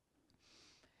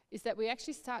 is that we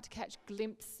actually start to catch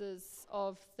glimpses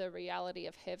of the reality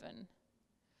of heaven,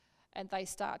 and they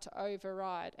start to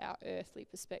override our earthly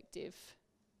perspective.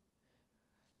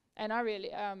 And I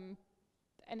really, and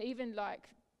even like,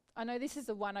 I know this is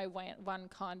a 101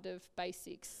 kind of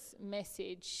basics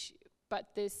message, but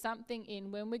there's something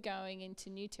in when we're going into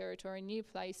new territory, new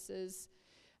places,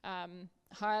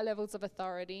 higher levels of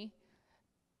authority,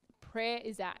 prayer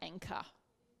is our anchor.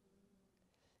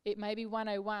 It may be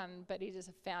 101, but it is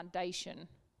a foundation.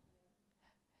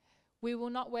 We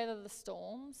will not weather the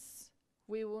storms.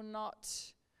 We will not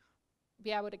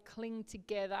be able to cling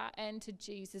together and to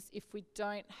Jesus if we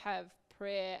don't have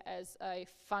prayer as a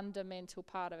fundamental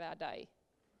part of our day.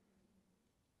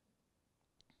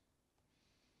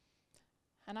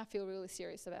 And I feel really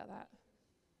serious about that.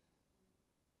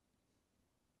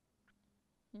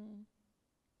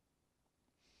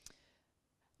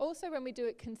 Also, when we do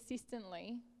it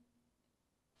consistently,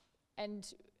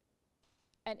 and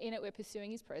in it we're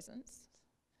pursuing his presence,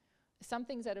 some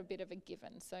things that are a bit of a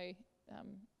given. So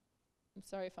I'm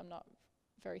sorry if I'm not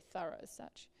very thorough as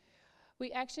such.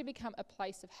 We actually become a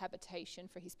place of habitation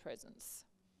for his presence.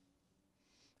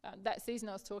 That season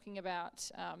I was talking about,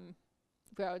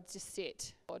 where I would just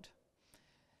sit.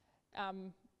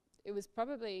 it was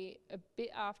probably a bit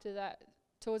after that,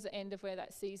 towards the end of where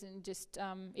that season just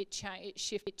it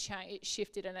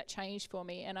shifted and it changed for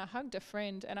me. And I hugged a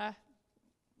friend, and I'd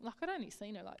only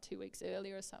seen her like 2 weeks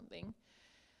earlier or something.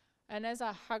 And as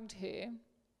I hugged her,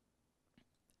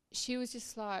 she was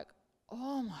just like,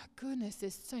 "Oh my goodness,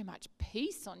 there's so much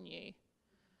peace on you."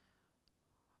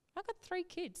 I got 3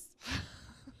 kids,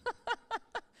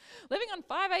 living on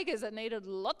 5 acres that needed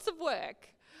lots of work.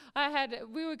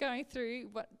 We were going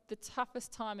through the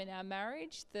toughest time in our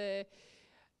marriage.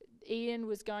 Ian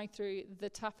was going through the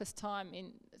toughest time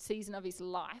in season of his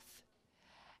life,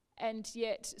 and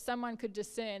yet someone could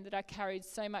discern that I carried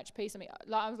so much peace on me.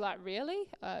 I was like, really?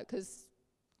 Because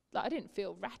I didn't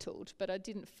feel rattled, but I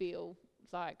didn't feel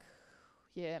like,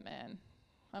 yeah, man,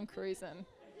 I'm cruising.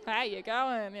 How you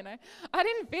going? You know, I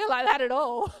didn't feel like that at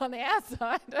all on the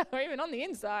outside or even on the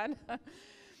inside.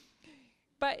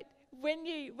 But when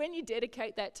you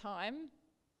dedicate that time,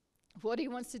 what he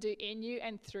wants to do in you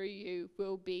and through you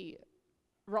will be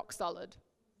rock solid.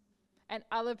 And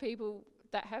other people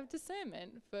that have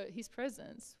discernment for his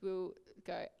presence will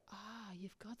go,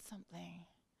 you've got something.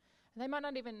 And they might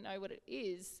not even know what it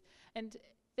is. And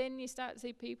then you start to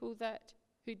see people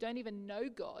who don't even know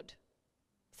God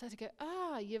start to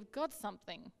go, you've got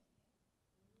something.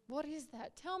 What is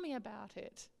that? Tell me about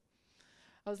it.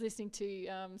 I was listening to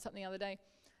something the other day,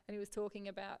 and he was talking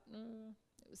about,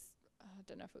 I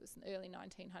don't know if it was in the early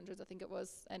 1900s, I think it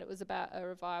was, and it was about a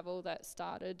revival that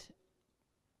started,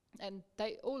 and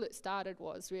all it started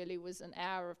was an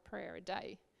hour of prayer a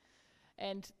day.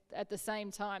 And at the same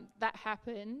time, that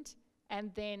happened,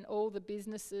 and then all the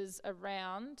businesses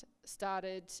around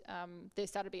there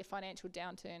started to be a financial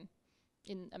downturn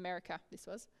in America, this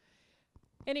was.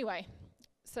 Anyway,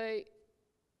 so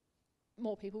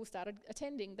more people started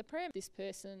attending the prayer this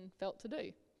person felt to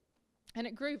do. And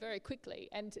it grew very quickly,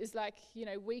 and it's like,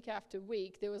 week after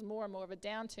week, there was more and more of a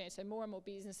downturn. So more and more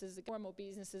businesses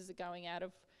are going out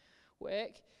of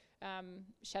work,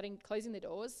 closing their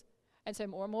doors, and so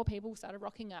more and more people started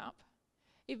rocking up.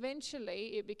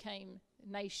 Eventually, it became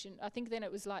nation. I think then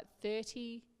it was like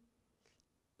 30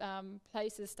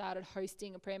 places started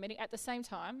hosting a prayer meeting at the same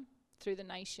time through the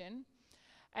nation,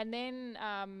 and then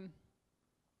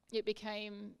it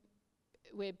became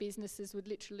where businesses would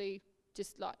literally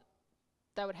just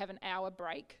they would have an hour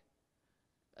break,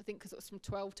 I think, because it was from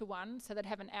 12 to 1, so they'd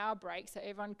have an hour break so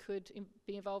everyone could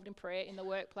be involved in prayer in the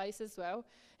workplace as well.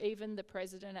 Even the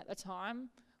president at the time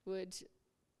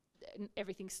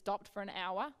everything stopped for an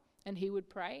hour and he would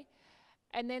pray.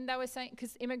 And then they were saying,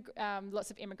 because lots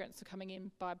of immigrants were coming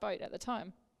in by boat at the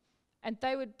time, and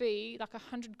they would be like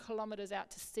 100 kilometres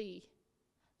out to sea,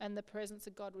 and the presence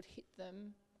of God would hit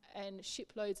them, and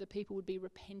shiploads of people would be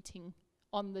repenting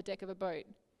on the deck of a boat.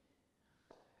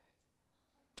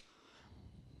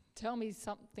 Tell me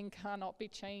something cannot be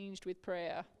changed with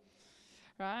prayer,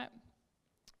 right?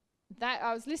 That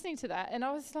I was listening to that, and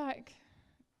I was like,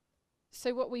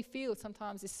 so what we feel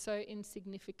sometimes is so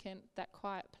insignificant, that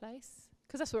quiet place,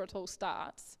 because that's where it all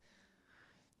starts,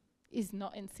 is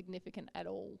not insignificant at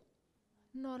all.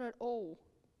 Not at all.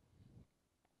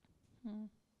 All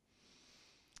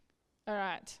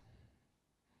right.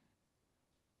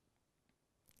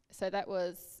 So that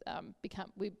was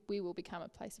we will become a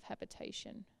place of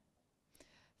habitation.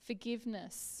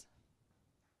 Forgiveness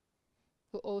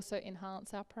will also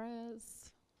enhance our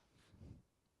prayers.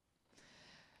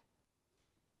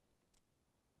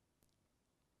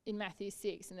 In Matthew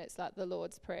 6, and it's like the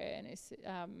Lord's Prayer, and it's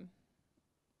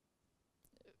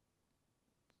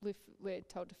we're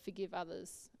told to forgive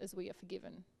others as we are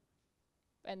forgiven.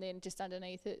 And then just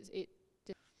underneath it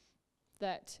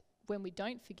that when we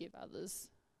don't forgive others,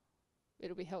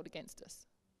 it'll be held against us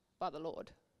by the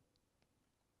Lord.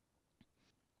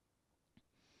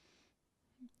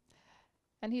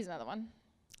 And here's another one.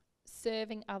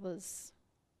 Serving others.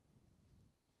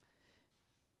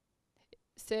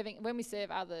 When we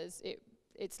serve others,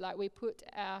 it's like we put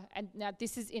and now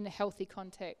this is in a healthy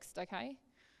context, okay?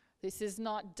 This is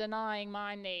not denying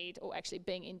my need or actually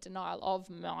being in denial of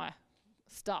my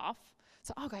stuff.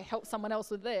 So I'll go help someone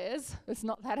else with theirs. It's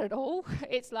not that at all.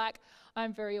 It's like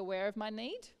I'm very aware of my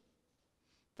need,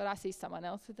 but I see someone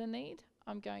else with a need.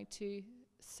 I'm going to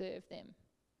serve them.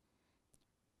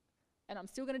 And I'm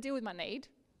still going to deal with my need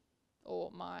or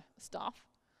my stuff,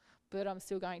 but I'm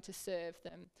still going to serve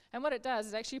them. And what it does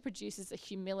is actually produces a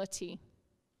humility.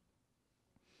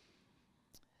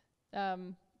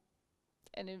 And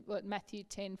in Matthew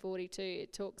 10:42,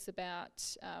 it talks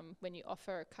about when you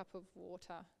offer a cup of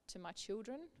water to my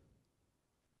children,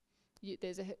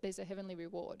 there's a heavenly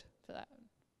reward for that.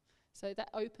 So that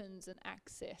opens an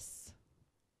access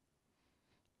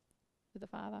the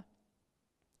Father.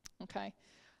 Okay.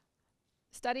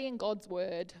 Studying God's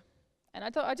Word. And I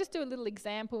thought I'd just do a little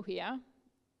example here.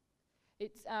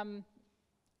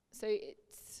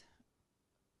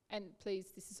 And please,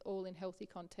 this is all in healthy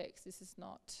context. This is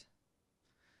not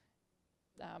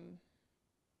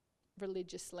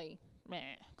religiously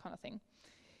kind of thing.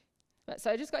 But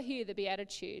so I just got here the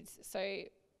Beatitudes. So,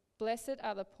 blessed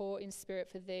are the poor in spirit,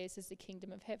 for theirs is the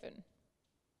kingdom of heaven.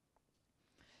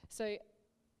 So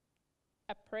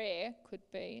a prayer could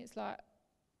be, it's like,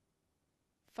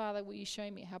 Father, will you show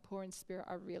me how poor in spirit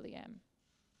I really am?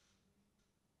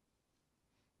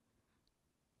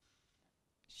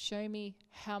 Show me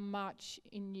how much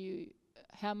in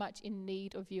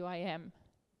need of you I am.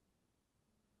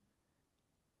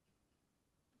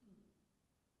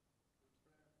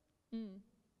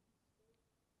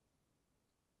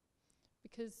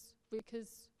 Because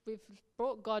we've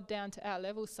brought God down to our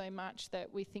level so much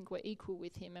that we think we're equal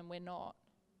with him, and we're not.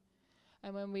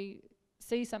 And when we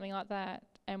see something like that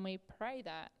and we pray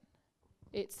that,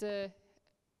 it's a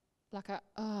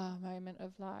moment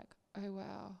of like, oh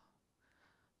wow,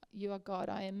 you are God,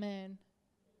 I am man.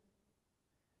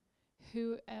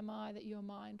 Who am I that you're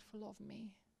mindful of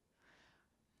me?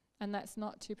 And that's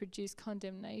not to produce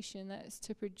condemnation, that's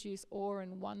to produce awe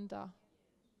and wonder.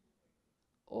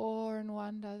 Awe and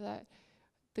wonder that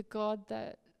the God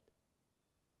that,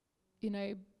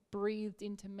 breathed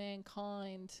into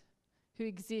mankind, who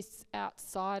exists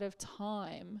outside of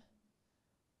time,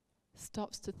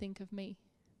 stops to think of me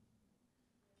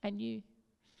and you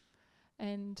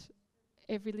and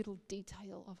every little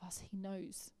detail of us he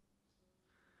knows.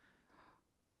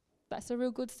 That's a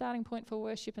real good starting point for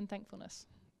worship and thankfulness.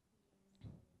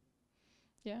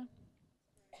 Yeah?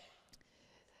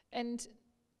 And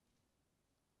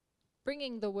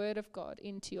bringing the Word of God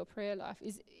into your prayer life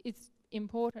is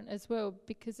important as well,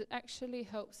 because it actually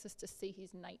helps us to see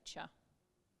his nature.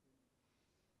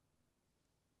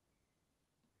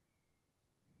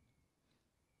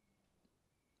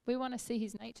 We want to see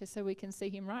his nature so we can see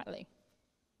him rightly.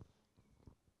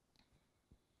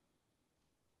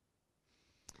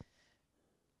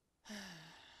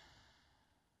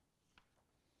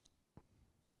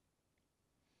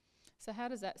 So how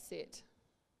does that sit?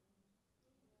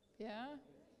 Yeah?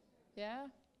 Yeah?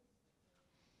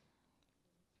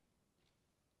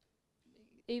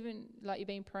 Even like you've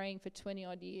been praying for 20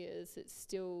 odd years, it's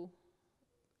still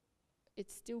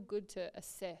good to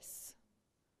assess.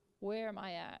 Where am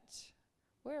I at?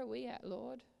 Where are we at,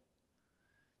 Lord?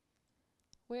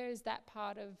 Where is that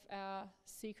part of our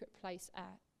secret place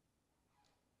at?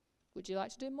 Would you like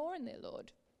to do more in there,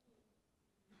 Lord?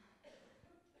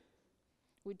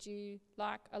 Would you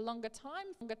like a longer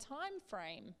time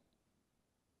frame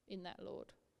in that,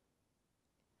 Lord?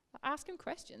 Ask him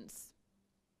questions.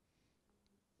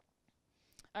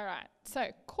 All right, so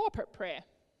corporate prayer.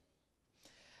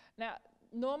 Now,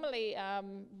 normally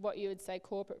what you would say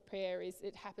corporate prayer is,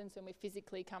 it happens when we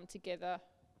physically come together,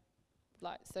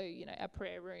 like, so, our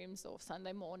prayer rooms, or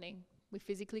Sunday morning, we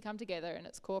physically come together and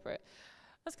it's corporate.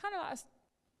 I was kind of like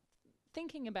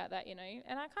thinking about that, and I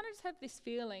kind of just have this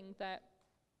feeling that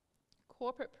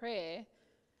corporate prayer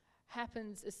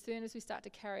happens as soon as we start to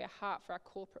carry a heart for our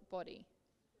corporate body.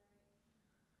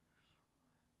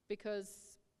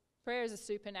 Because prayer is has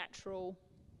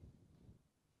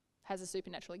a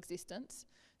supernatural existence.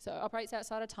 So it operates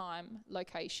outside of time,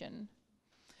 location.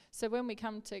 So when we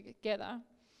come together,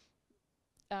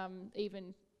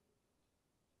 even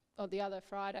the other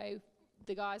Friday,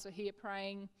 the guys were here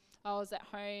praying. I was at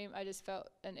home. I just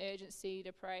felt an urgency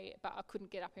to pray, but I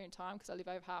couldn't get up here in time because I live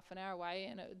over half an hour away,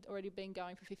 and it had already been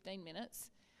going for 15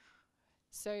 minutes.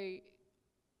 So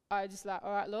I just all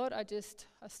right, Lord, I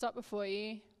stop before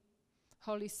you.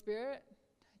 Holy Spirit,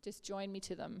 just join me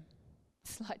to them.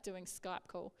 It's like doing Skype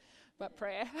call, but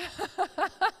prayer.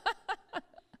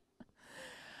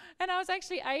 And I was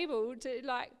actually able to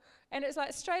and it's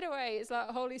like straight away, it's like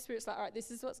Holy Spirit's like, all right, this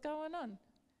is what's going on.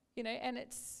 And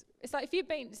it's like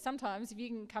sometimes if you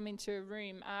can come into a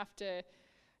room after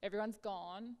everyone's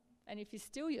gone, and if you're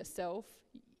still yourself,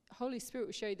 Holy Spirit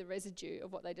will show you the residue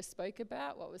of what they just spoke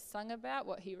about, what was sung about,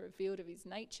 what he revealed of his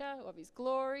nature, of his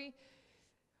glory.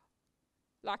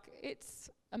 It's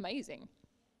amazing.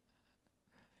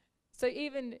 So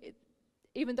even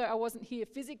though I wasn't here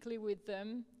physically with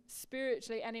them,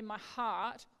 spiritually and in my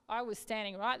heart, I was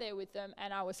standing right there with them,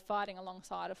 and I was fighting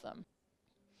alongside of them.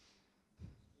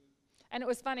 And it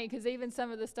was funny because even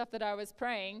some of the stuff that I was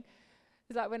praying,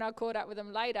 it's like when I caught up with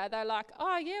them later, they're like,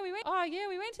 oh yeah, we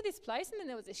went to this place, and then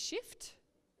there was a shift.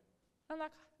 I'm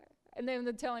like, and then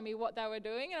they're telling me what they were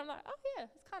doing, and I'm like, oh yeah,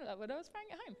 it's kind of like what I was praying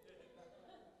at home.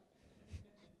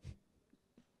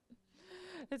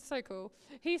 It's so cool.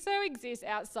 He so exists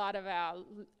outside of our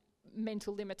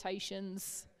mental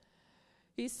limitations.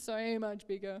 He's so much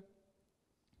bigger.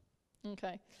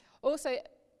 Okay. Also,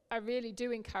 I really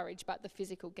do encourage the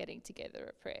physical getting together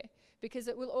of prayer, because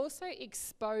it will also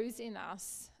expose in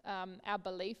us our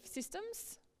belief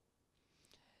systems.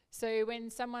 So when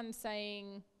someone's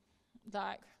saying,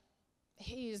 like,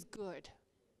 he is good,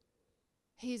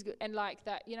 and like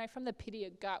that, from the pit of your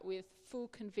gut with full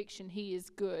conviction, he is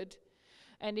good.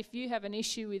 And if you have an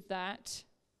issue with that,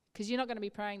 because you're not going to be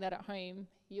praying that at home,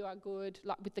 you are good,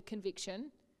 like with the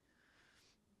conviction.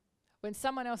 When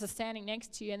someone else is standing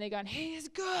next to you and they're going, he is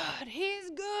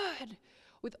good,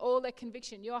 with all their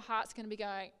conviction, your heart's going to be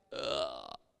going,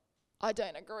 ugh, I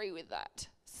don't agree with that.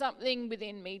 Something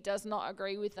within me does not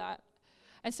agree with that.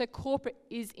 And so corporate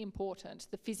is important,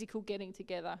 the physical getting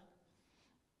together.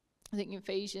 I think in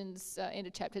Ephesians, end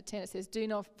of chapter 10, it says, do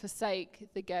not forsake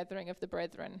the gathering of the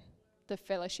brethren, the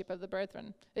fellowship of the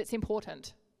brethren. It's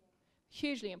important,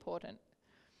 hugely important.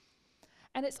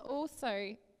 And it's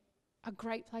also a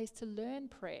great place to learn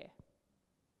prayer.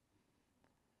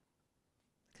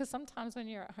 Because sometimes when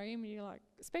you're at home, you're like,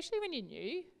 especially when you're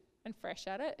new and fresh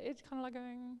at it, it's kind of like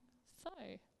going,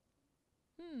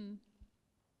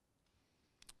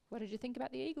 what did you think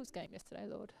about the Eagles game yesterday,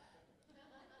 Lord?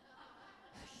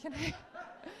 No,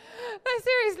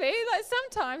 seriously, like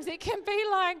sometimes it can be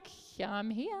like,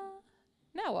 I'm here.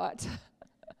 Now what?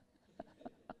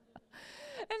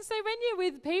 And so when you're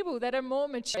with people that are more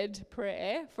matured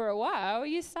prayer for a while,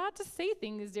 you start to see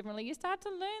things differently. You start to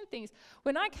learn things.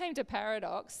 When I came to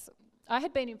Paradox, I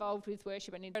had been involved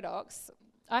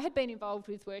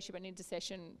with worship and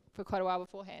intercession for quite a while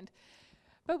beforehand.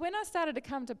 But when I started to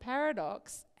come to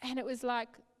Paradox, and it was like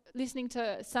listening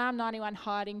to Psalm 91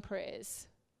 hiding prayers,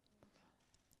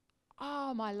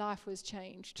 my life was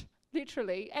changed,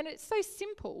 literally. And it's so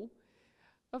simple,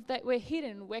 of that we're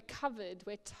hidden, we're covered,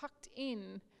 we're tucked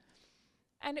in.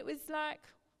 And it was like,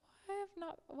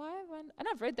 and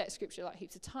I've read that scripture like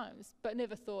heaps of times, but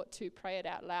never thought to pray it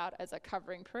out loud as a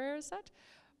covering prayer as such.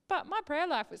 But my prayer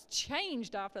life was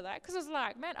changed after that, because I was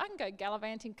like, man, I can go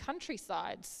gallivanting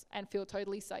countrysides and feel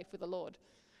totally safe with the Lord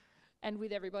and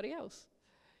with everybody else.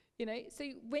 So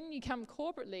when you come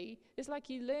corporately, it's like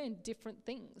you learn different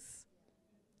things,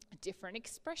 different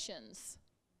expressions,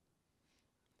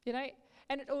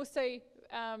 and it also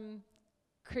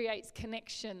creates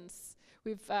connections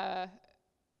with,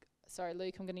 sorry,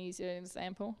 Luke, I'm going to use you as an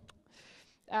example.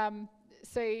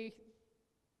 So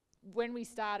when we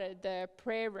started the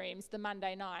prayer rooms, the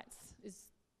Monday nights is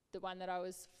the one that I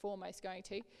was foremost going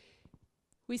to.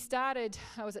 We started,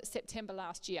 I was at September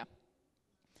last year.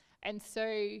 And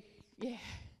so,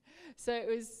 so it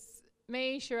was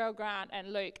me, Sherelle Grant,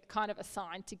 and Luke kind of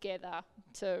assigned together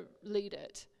to lead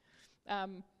it.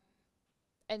 And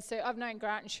so I've known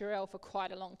Grant and Sherelle for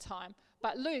quite a long time.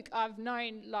 But Luke, I've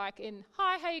known like in,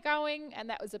 hi, how you going? And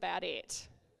that was about it.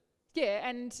 Yeah,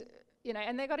 and,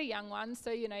 and they got a young one,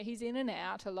 so, he's in and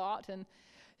out a lot, and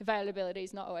availability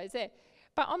is not always there.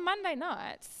 But on Monday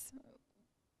nights,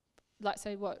 like,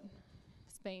 so what,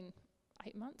 it's been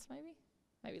 8 months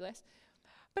maybe less.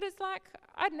 But it's like,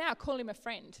 I'd now call him a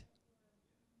friend.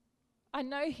 I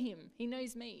know him, he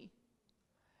knows me.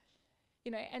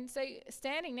 And so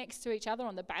standing next to each other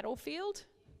on the battlefield,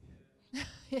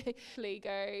 we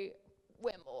go,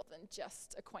 we're more than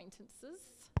just acquaintances.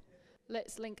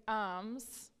 Let's link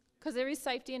arms, because there is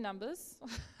safety in numbers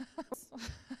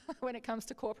when it comes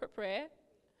to corporate prayer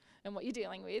and what you're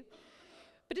dealing with.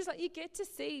 But it's like you get to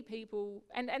see people,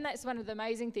 and that's one of the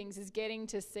amazing things, is getting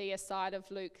to see a side of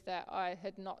Luke that I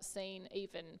had not seen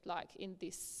even like in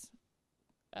this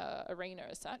arena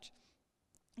as such.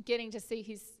 Getting to see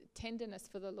his tenderness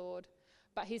for the Lord,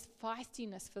 but his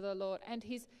feistiness for the Lord, and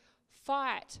his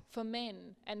fight for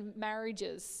men and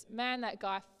marriages. Man, that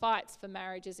guy fights for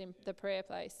marriages in the prayer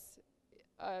place.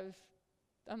 I'm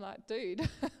like, dude,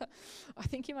 I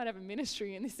think you might have a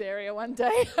ministry in this area one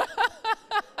day.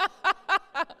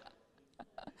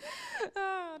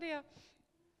 Oh dear.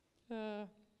 And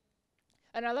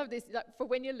I love this, like, for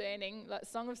when you're learning, like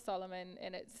Song of Solomon,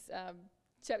 and it's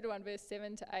chapter 1, verse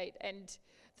 7 to 8, and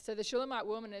so the Shulamite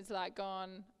woman is like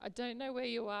gone, I don't know where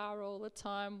you are all the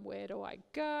time. Where do I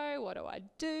go? What do I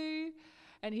do?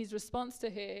 And his response to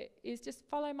her is just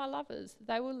follow my lovers.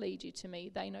 They will lead you to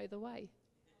me. They know the way.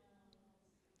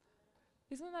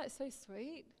 Isn't that so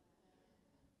sweet?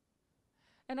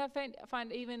 And I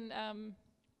find even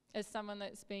as someone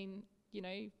that's been,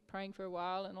 praying for a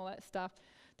while and all that stuff,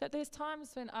 that there's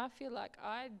times when I feel like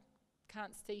I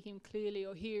can't see him clearly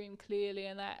or hear him clearly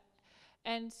and that.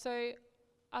 And so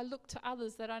I look to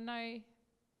others that I know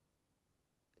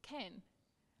can.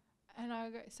 And I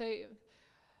go, so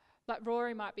like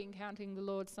Rory might be encountering the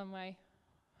Lord some way.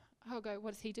 I'll go,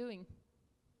 what is he doing?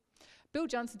 Bill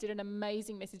Johnson did an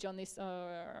amazing message on this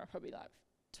probably like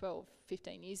 12,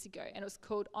 15 years ago, and it was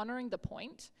called Honouring the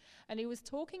Point. And he was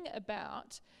talking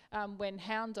about when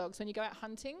hound dogs, when you go out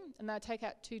hunting and they'll take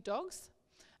out two dogs,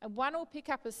 and one will pick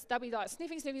up they'll be like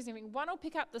sniffing, one will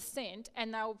pick up the scent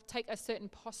and they'll take a certain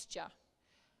posture.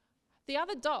 The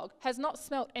other dog has not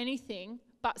smelt anything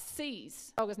but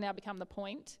sees. The dog has now become the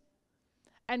point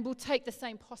and will take the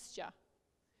same posture.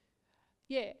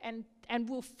 Yeah, and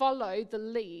will follow the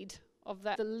lead of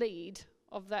that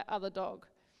other dog.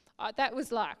 That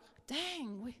was like,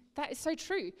 dang, that is so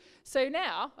true. So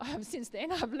now, since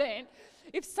then, I've learned,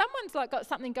 if someone's like got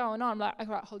something going on, I'm like, all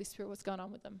right, Holy Spirit, what's going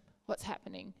on with them? What's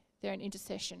happening? They're in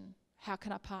intercession. How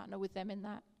can I partner with them in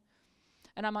that?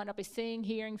 And I might not be seeing,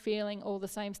 hearing, feeling all the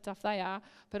same stuff they are,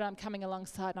 but I'm coming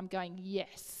alongside and I'm going,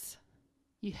 yes,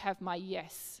 you have my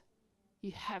yes.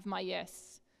 You have my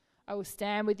yes. I will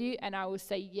stand with you and I will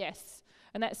say yes.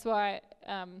 And that's why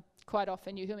quite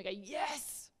often you hear me go,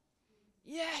 yes,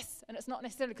 yes. And it's not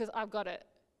necessarily because I've got it.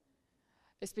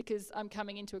 It's because I'm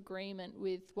coming into agreement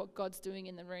with what God's doing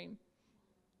in the room.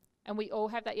 And we all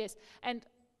have that yes. And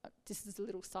this is a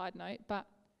little side note, but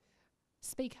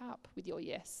speak up with your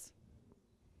yes.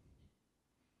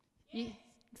 Yes.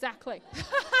 Exactly.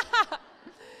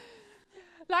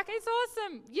 Like, it's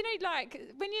awesome. You know, like,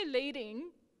 when you're leading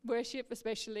worship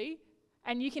especially,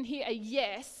 and you can hear a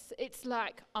yes, it's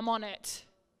like, I'm on it.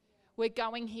 We're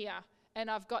going here. And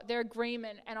I've got their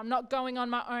agreement, and I'm not going on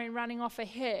my own, running off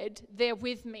ahead. They're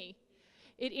with me.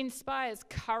 It inspires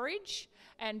courage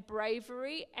and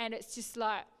bravery, and it's just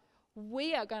like,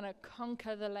 we are going to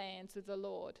conquer the lands with the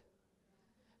Lord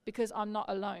because I'm not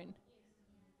alone.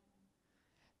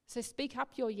 So speak up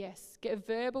your yes. Get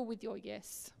verbal with your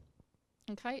yes.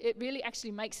 Okay? It really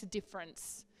actually makes a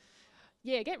difference.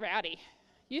 Yeah, get rowdy.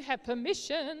 You have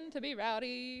permission to be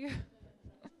rowdy.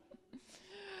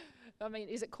 I mean,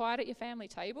 is it quiet at your family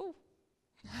table?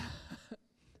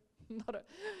 Not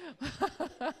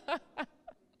a...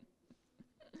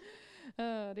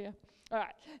 Oh, dear. All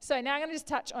right. So now I'm going to just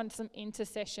touch on some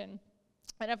intercession.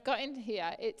 And I've got in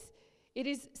here, it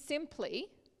is simply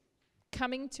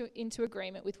coming into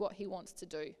agreement with what he wants to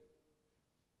do.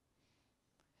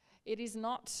 It is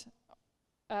not,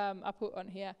 I put on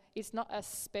here, it's not a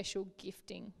special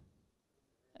gifting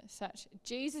as such.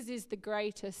 Jesus is the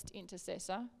greatest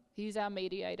intercessor. He's our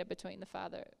mediator between the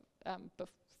Father,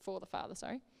 before the Father,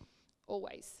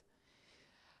 always.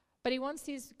 But he wants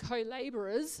his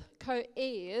co-laborers,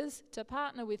 co-heirs, to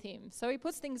partner with him. So he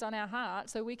puts things on our heart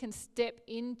so we can step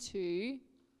into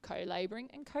co-laboring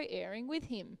and co-heiring with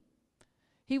him.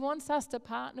 He wants us to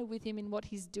partner with him in what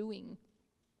he's doing.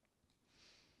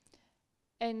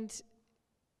 And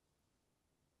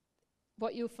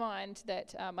what you'll find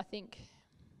that I think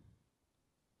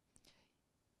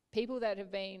people that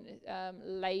have been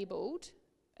labelled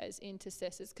as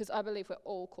intercessors, because I believe we're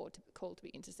all called to be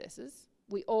intercessors.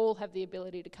 We all have the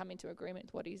ability to come into agreement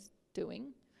with what he's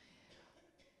doing.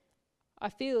 I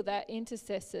feel that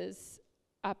intercessors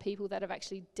are people that have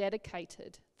actually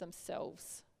dedicated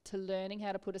themselves to learning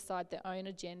how to put aside their own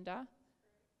agenda,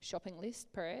 shopping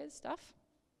list, prayers, stuff,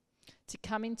 to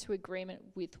come into agreement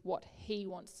with what he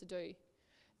wants to do.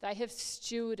 They have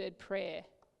stewarded prayer.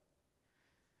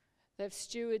 They've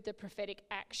stewarded the prophetic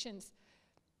actions.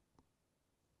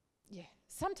 Yeah.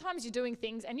 Sometimes you're doing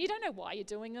things and you don't know why you're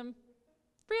doing them.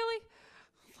 Really?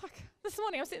 Like this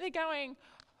morning I was sitting there going,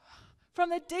 from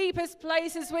the deepest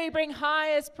places we bring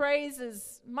highest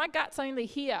praises. My gut's only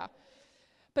here.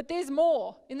 But there's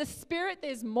more. In the spirit,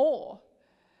 there's more.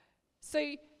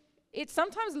 So it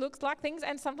sometimes looks like things,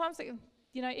 and sometimes,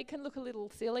 it can look a little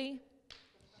silly.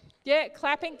 Yeah,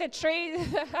 clapping the trees.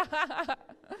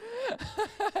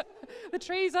 The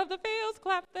trees of the fields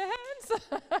clap their hands.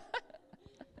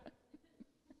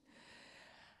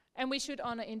 And we should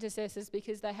honour intercessors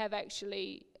because they have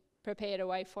actually prepared a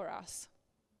way for us.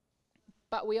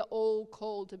 But we are all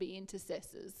called to be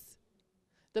intercessors.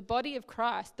 The body of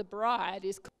Christ, the bride,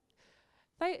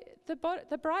 the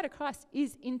bride of Christ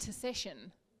is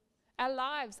intercession. Our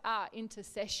lives are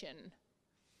intercession.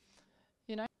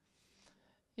 You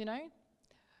know,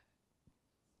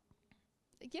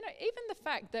 even the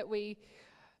fact that we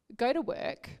go to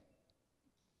work,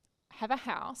 have a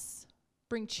house,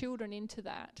 bring children into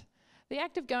that. The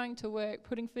act of going to work,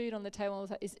 putting food on the table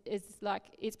is like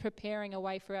it's preparing a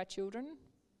way for our children.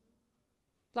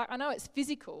 Like, I know it's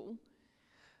physical,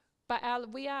 but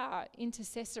we are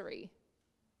intercessory.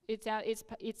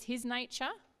 It's his nature,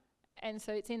 and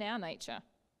so it's in our nature.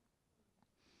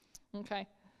 Okay.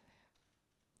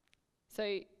 So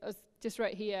I was just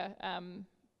right here,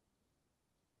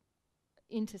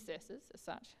 intercessors as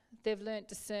such. They've learnt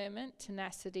discernment,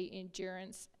 tenacity,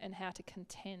 endurance, and how to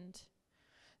contend.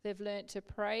 They've learnt to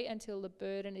pray until the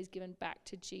burden is given back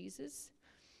to Jesus.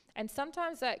 And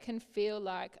sometimes that can feel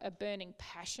like a burning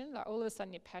passion, like all of a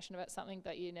sudden you're passionate about something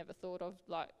that you never thought of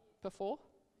like before.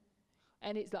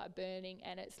 And it's like burning,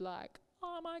 and it's like,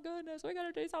 oh my goodness, we're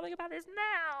going to do something about this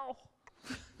now.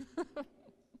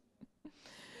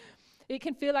 It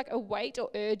can feel like a weight or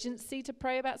urgency to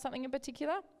pray about something in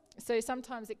particular. So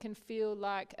sometimes it can feel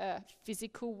like a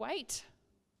physical weight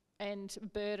and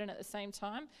burden at the same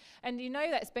time. And you know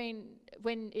that's been,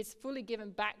 when it's fully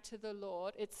given back to the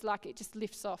Lord, it's like it just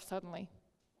lifts off suddenly.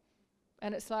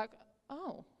 And it's like,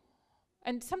 oh.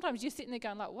 And sometimes you're sitting there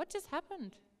going like, what just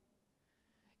happened?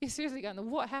 You're seriously going,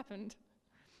 what happened?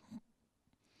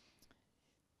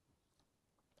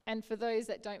 And for those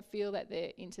that don't feel that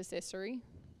they're intercessory,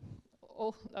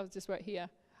 I was just right here.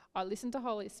 I listen to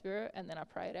Holy Spirit and then I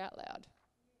pray it out loud.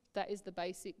 That is the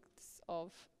basics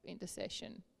of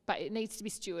intercession. But it needs to be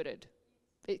stewarded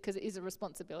because it is a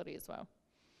responsibility as well.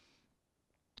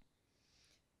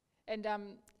 And I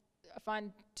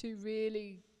find two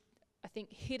really, I think,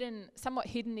 somewhat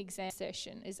hidden example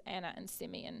session is Anna and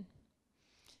Simeon.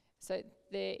 So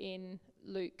they're in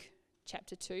Luke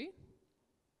chapter 2.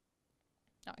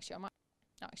 Actually,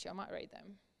 I might read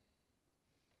them.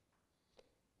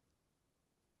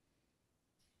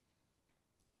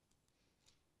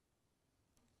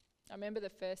 I remember the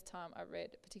first time I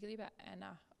read, particularly about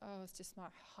Anna, it's just my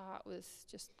heart was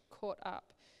just caught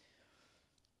up.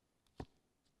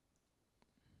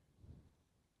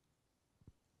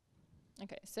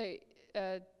 Okay, so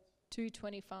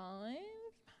 2:25.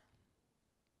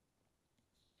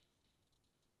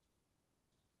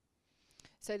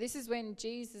 So this is when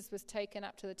Jesus was taken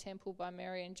up to the temple by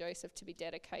Mary and Joseph to be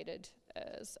dedicated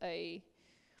as 8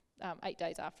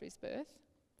 days after his birth.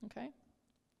 Okay.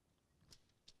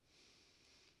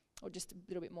 Or just a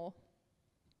little bit more.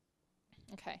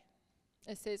 Okay.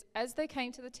 It says, as they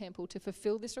came to the temple to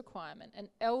fulfill this requirement, an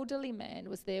elderly man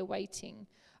was there waiting,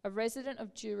 a resident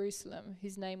of Jerusalem,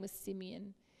 whose name was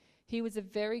Simeon. He was a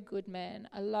very good man,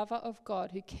 a lover of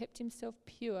God who kept himself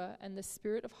pure, and the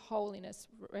spirit of holiness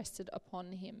rested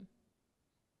upon him.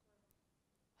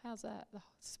 How's that? The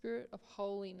spirit of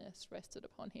holiness rested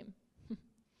upon him.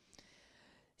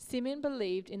 Simeon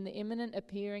believed in the imminent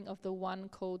appearing of the one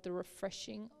called the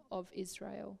refreshing of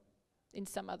Israel. In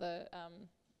some other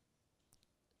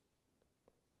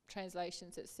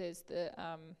translations it says the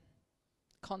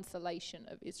consolation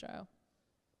of Israel.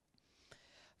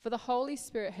 For the Holy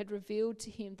Spirit had revealed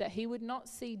to him that he would not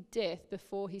see death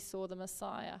before he saw the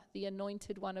Messiah, the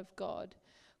anointed one of God.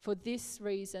 For this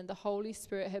reason, the Holy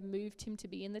Spirit had moved him to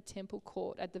be in the temple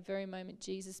court at the very moment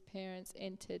Jesus' parents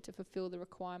entered to fulfill the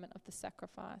requirement of the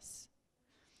sacrifice.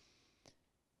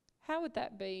 How would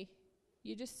that be?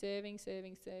 You're just serving,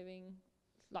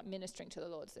 like ministering to the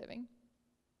Lord, serving.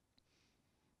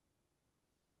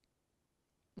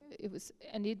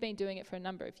 And he'd been doing it for a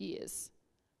number of years.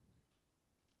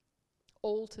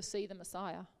 All to see the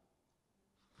Messiah.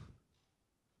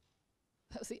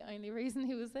 That was the only reason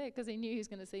he was there, because he knew he was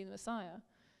going to see the Messiah.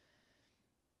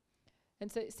 And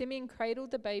so Simeon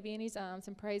cradled the baby in his arms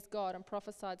and praised God and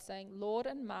prophesied, saying, Lord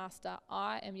and Master,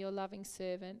 I am your loving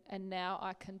servant, and now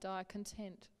I can die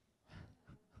content.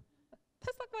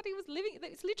 That's like what he was living.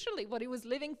 It's literally what he was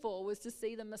living for, was to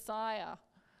see the Messiah.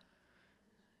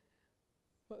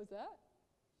 What was that?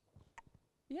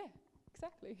 Yeah,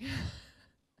 exactly.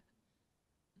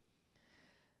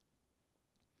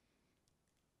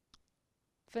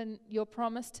 For your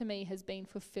promise to me has been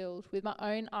fulfilled. With my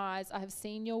own eyes I have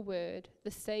seen your word,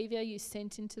 the Saviour you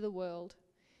sent into the world.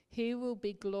 He will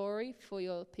be glory for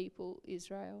your people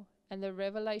Israel, and the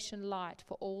revelation light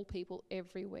for all people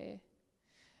everywhere.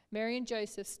 Mary and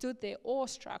Joseph stood there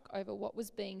awestruck over what was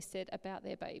being said about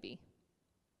their baby.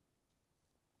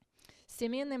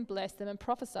 Simeon then blessed them and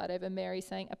prophesied over Mary,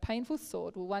 saying, a painful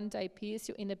sword will one day pierce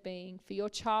your inner being, for your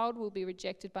child will be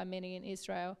rejected by many in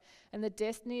Israel, and the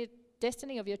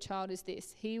destiny of your child is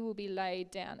this: he will be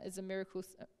laid down as a miracle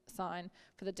sign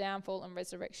for the downfall and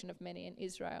resurrection of many in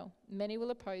Israel. Many will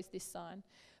oppose this sign,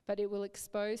 but it will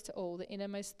expose to all the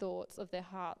innermost thoughts of their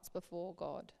hearts before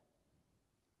God.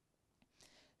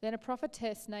 Then a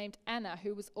prophetess named Anna,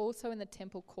 who was also in the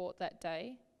temple court that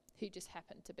day, who just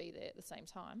happened to be there at the same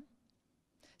time.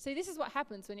 See, this is what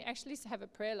happens when you actually have a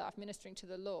prayer life ministering to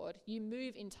the Lord. You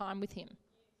move in time with him.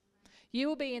 You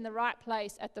will be in the right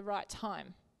place at the right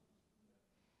time.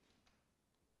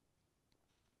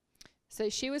 So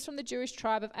she was from the Jewish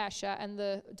tribe of Asher and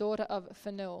the daughter of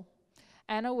Phanuel.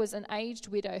 Anna was an aged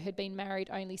widow, had been married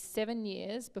only 7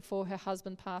 years before her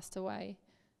husband passed away.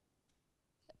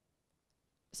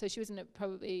 So she was in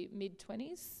probably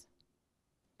mid-20s,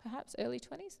 perhaps early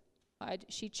 20s.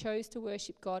 She chose to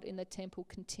worship God in the temple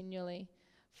continually.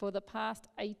 For the past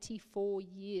 84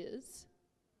 years,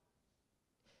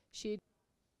 she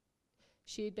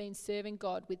had been serving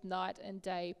God with night and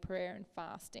day prayer and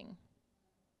fasting.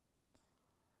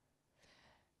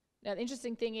 Now, the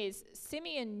interesting thing is,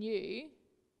 Simeon knew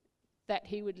that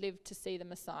he would live to see the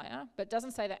Messiah, but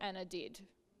doesn't say that Anna did.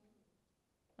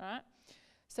 Right?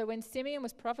 So when Simeon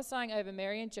was prophesying over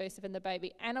Mary and Joseph and the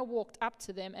baby, Anna walked up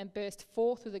to them and burst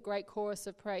forth with a great chorus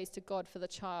of praise to God for the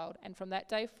child. And from that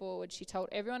day forward, she told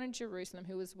everyone in Jerusalem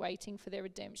who was waiting for their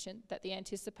redemption that the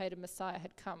anticipated Messiah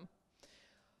had come.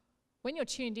 When you're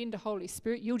tuned into Holy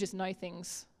Spirit, you'll just know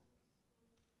things.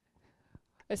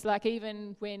 It's like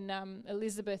even when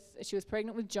Elizabeth, she was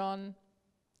pregnant with John,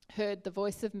 heard the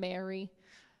voice of Mary,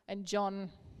 and John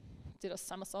did a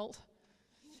somersault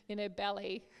in her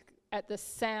belly at the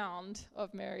sound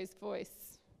of Mary's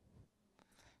voice.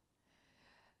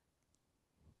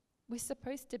 We're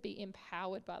supposed to be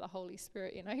empowered by the Holy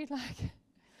Spirit, you know, like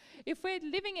if we're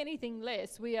living anything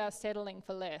less, we are settling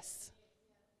for less.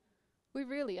 We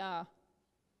really are.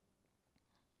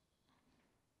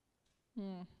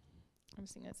 I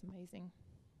just think that's amazing.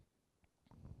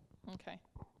 Okay.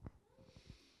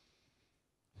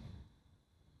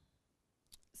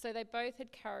 So they both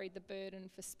had carried the burden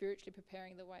for spiritually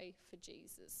preparing the way for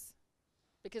Jesus.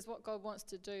 Because what God wants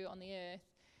to do on the earth,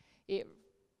 it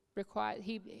requires,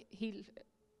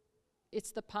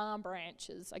 it's the palm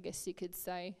branches, I guess you could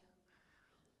say,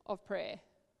 of prayer.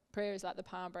 Prayer is like the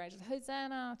palm branches.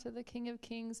 Hosanna to the King of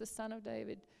Kings, the Son of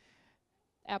David.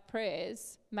 Our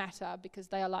prayers matter because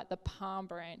they are like the palm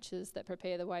branches that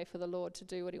prepare the way for the Lord to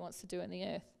do what he wants to do in the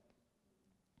earth.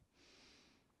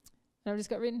 And I've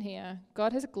just got written here,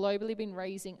 God has globally been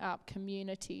raising up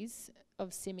communities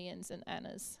of Simeons and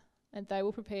Annas, and they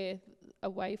will prepare a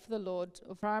way for the Lord.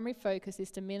 Our primary focus is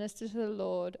to minister to the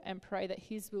Lord and pray that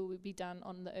his will be done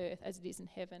on the earth as it is in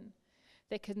heaven.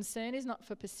 Their concern is not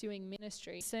for pursuing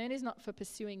ministry.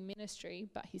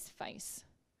 But his face.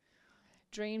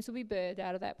 Dreams will be birthed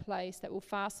out of that place that will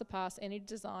far surpass any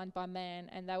designed by man,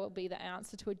 and they will be the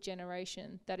answer to a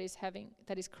generation that is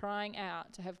crying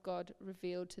out to have God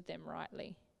revealed to them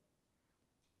rightly.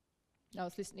 I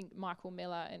was listening to Michael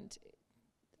Miller, and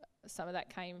some of that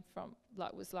came from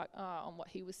on what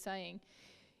he was saying,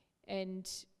 and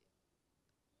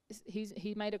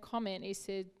he made a comment. He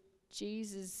said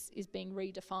Jesus is being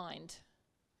redefined.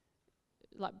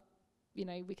 Like, you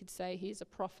know, we could say he's a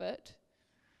prophet,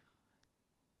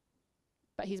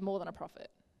 but he's more than a prophet.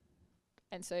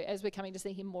 And so as we're coming to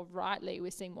see him more rightly,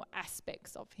 we're seeing more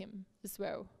aspects of him as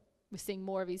well. We're seeing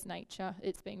more of his nature.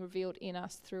 It's being revealed in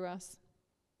us, through us.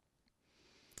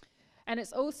 And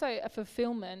it's also a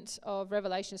fulfillment of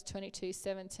Revelations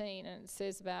 22:17, and it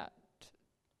says about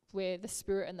where the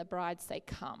Spirit and the bride say,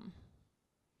 come.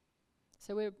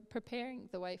 So we're preparing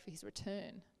the way for his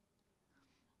return.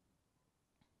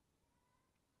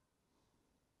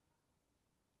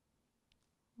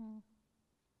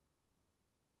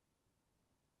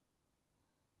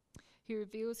 He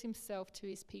reveals himself to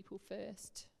his people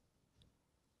first.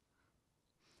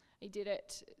 He did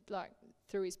it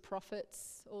through his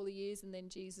prophets all the years, and then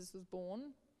Jesus was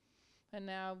born. And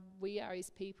now we are his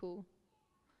people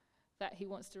that he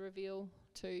wants to reveal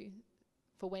to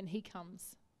for when he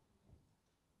comes.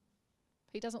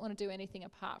 He doesn't want to do anything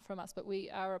apart from us, but we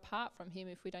are apart from him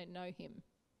if we don't know him.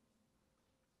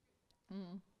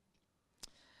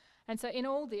 And so in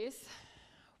all this,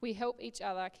 we help each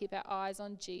other keep our eyes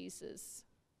on Jesus,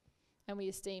 and we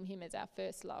esteem him as our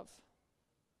first love.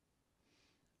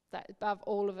 That above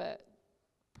all of it,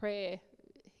 prayer,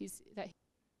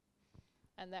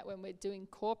 and that when we're doing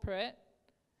corporate,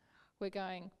 we're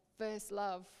going first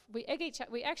love. We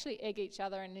actually egg each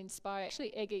other and inspire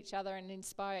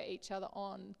each other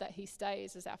on that he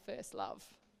stays as our first love.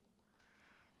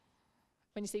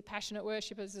 When you see passionate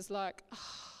worshippers, it's like,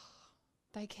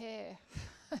 they care.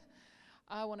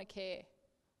 I want to care.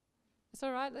 It's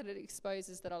all right that it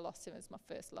exposes that I lost him as my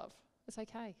first love. It's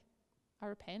okay. I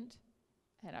repent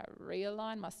and I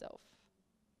realign myself.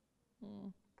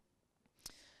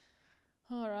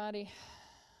 Alrighty. I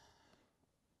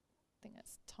think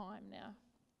that's time now.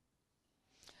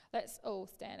 Let's all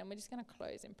stand, and we're just going to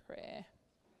close in prayer.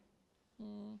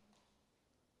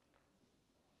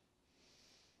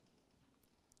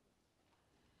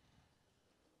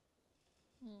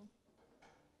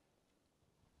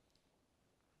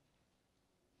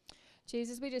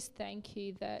 Jesus, we just thank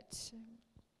you that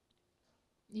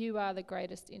You are the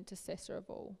greatest intercessor of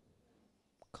all,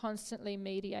 constantly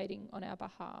mediating on our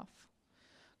behalf,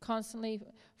 constantly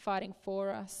fighting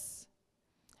for us.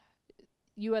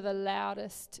 You are the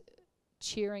loudest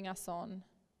cheering us on.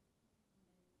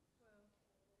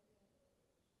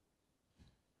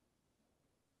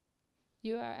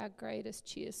 You are our greatest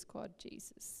cheer squad,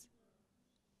 Jesus.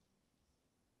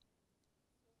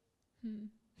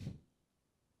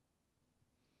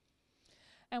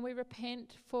 And we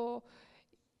repent for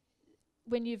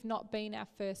when you've not been our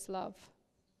first love.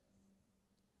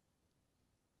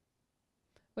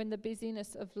 When the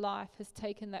busyness of life has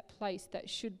taken that place that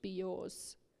should be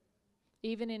yours.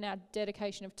 Even in our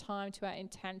dedication of time to our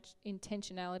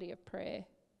intentionality of prayer.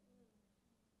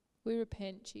 We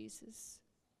repent, Jesus.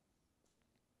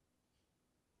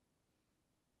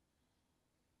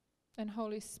 And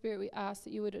Holy Spirit, we ask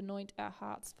that you would anoint our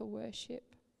hearts for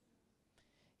worship.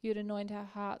 You would anoint our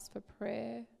hearts for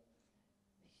prayer.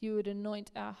 You would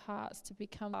anoint our hearts to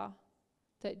become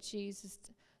that Jesus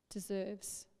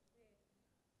deserves.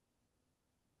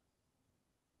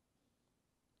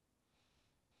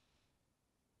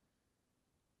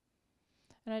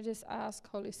 And I just ask,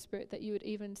 Holy Spirit, that you would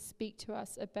even speak to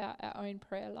us about our own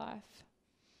prayer life,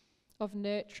 of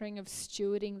nurturing, of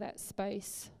stewarding that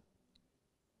space.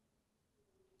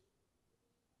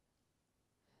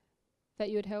 That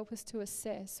you would help us to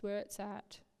assess where it's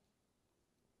at.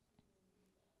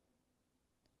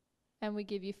 And we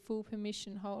give you full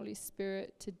permission, Holy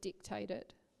Spirit, to dictate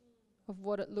it, of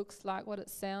what it looks like, what it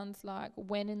sounds like,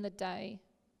 when in the day,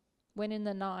 when in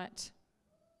the night.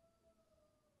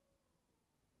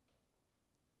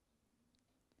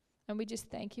 And we just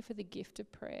thank you for the gift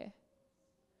of prayer,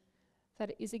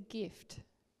 that it is a gift.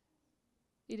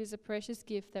 It is a precious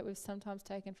gift that we've sometimes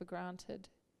taken for granted.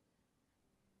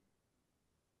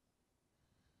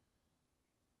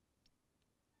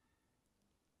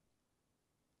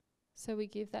 So we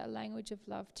give that language of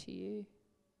love to you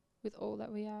with all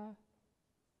that we are.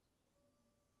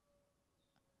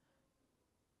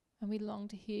 And we long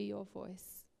to hear your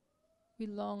voice. We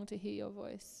long to hear your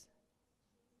voice.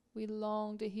 We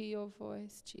long to hear your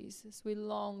voice, Jesus. We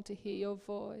long to hear your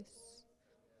voice.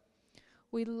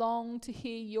 We long to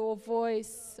hear your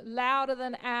voice, louder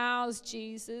than ours,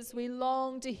 Jesus. We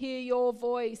long to hear your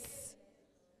voice.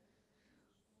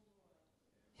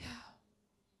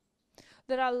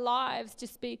 That our lives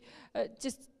just be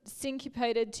just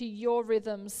syncopated to your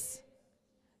rhythms,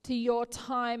 to your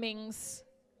timings.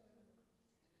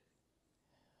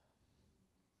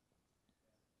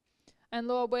 And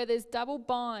Lord, where there's double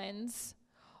binds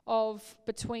of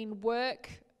between work,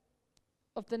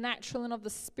 of the natural and of the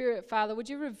spirit, Father, would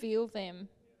you reveal them?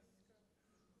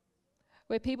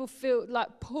 Where people feel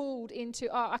like pulled into,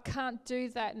 oh, I can't do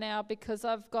that now because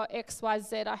I've got X, Y,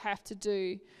 Z I have to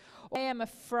do. I am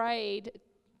afraid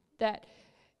that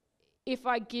if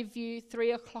I give you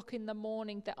 3 o'clock in the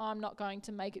morning that I'm not going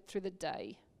to make it through the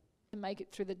day.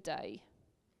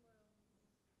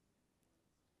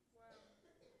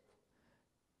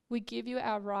 We give you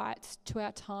our rights to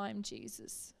our time,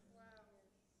 Jesus.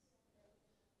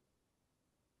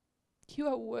 You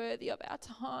are worthy of our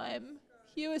time.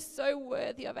 You are so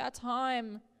worthy of our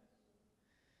time.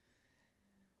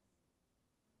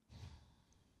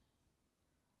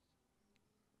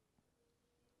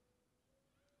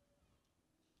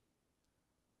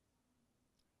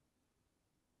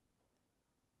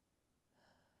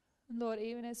 Lord,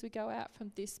 even as we go out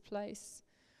from this place,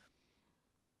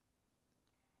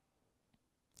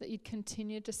 that you'd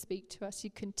continue to speak to us. You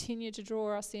continue to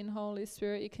draw us in, Holy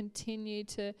Spirit. You continue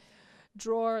to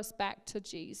draw us back to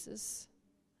Jesus.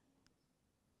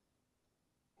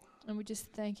 And we just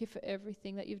thank you for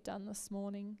everything that you've done this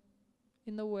morning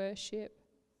in the worship,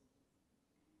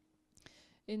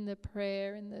 in the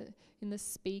prayer, in the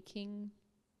speaking.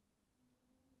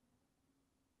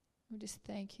 We just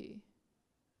thank you.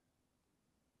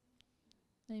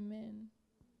 Amen.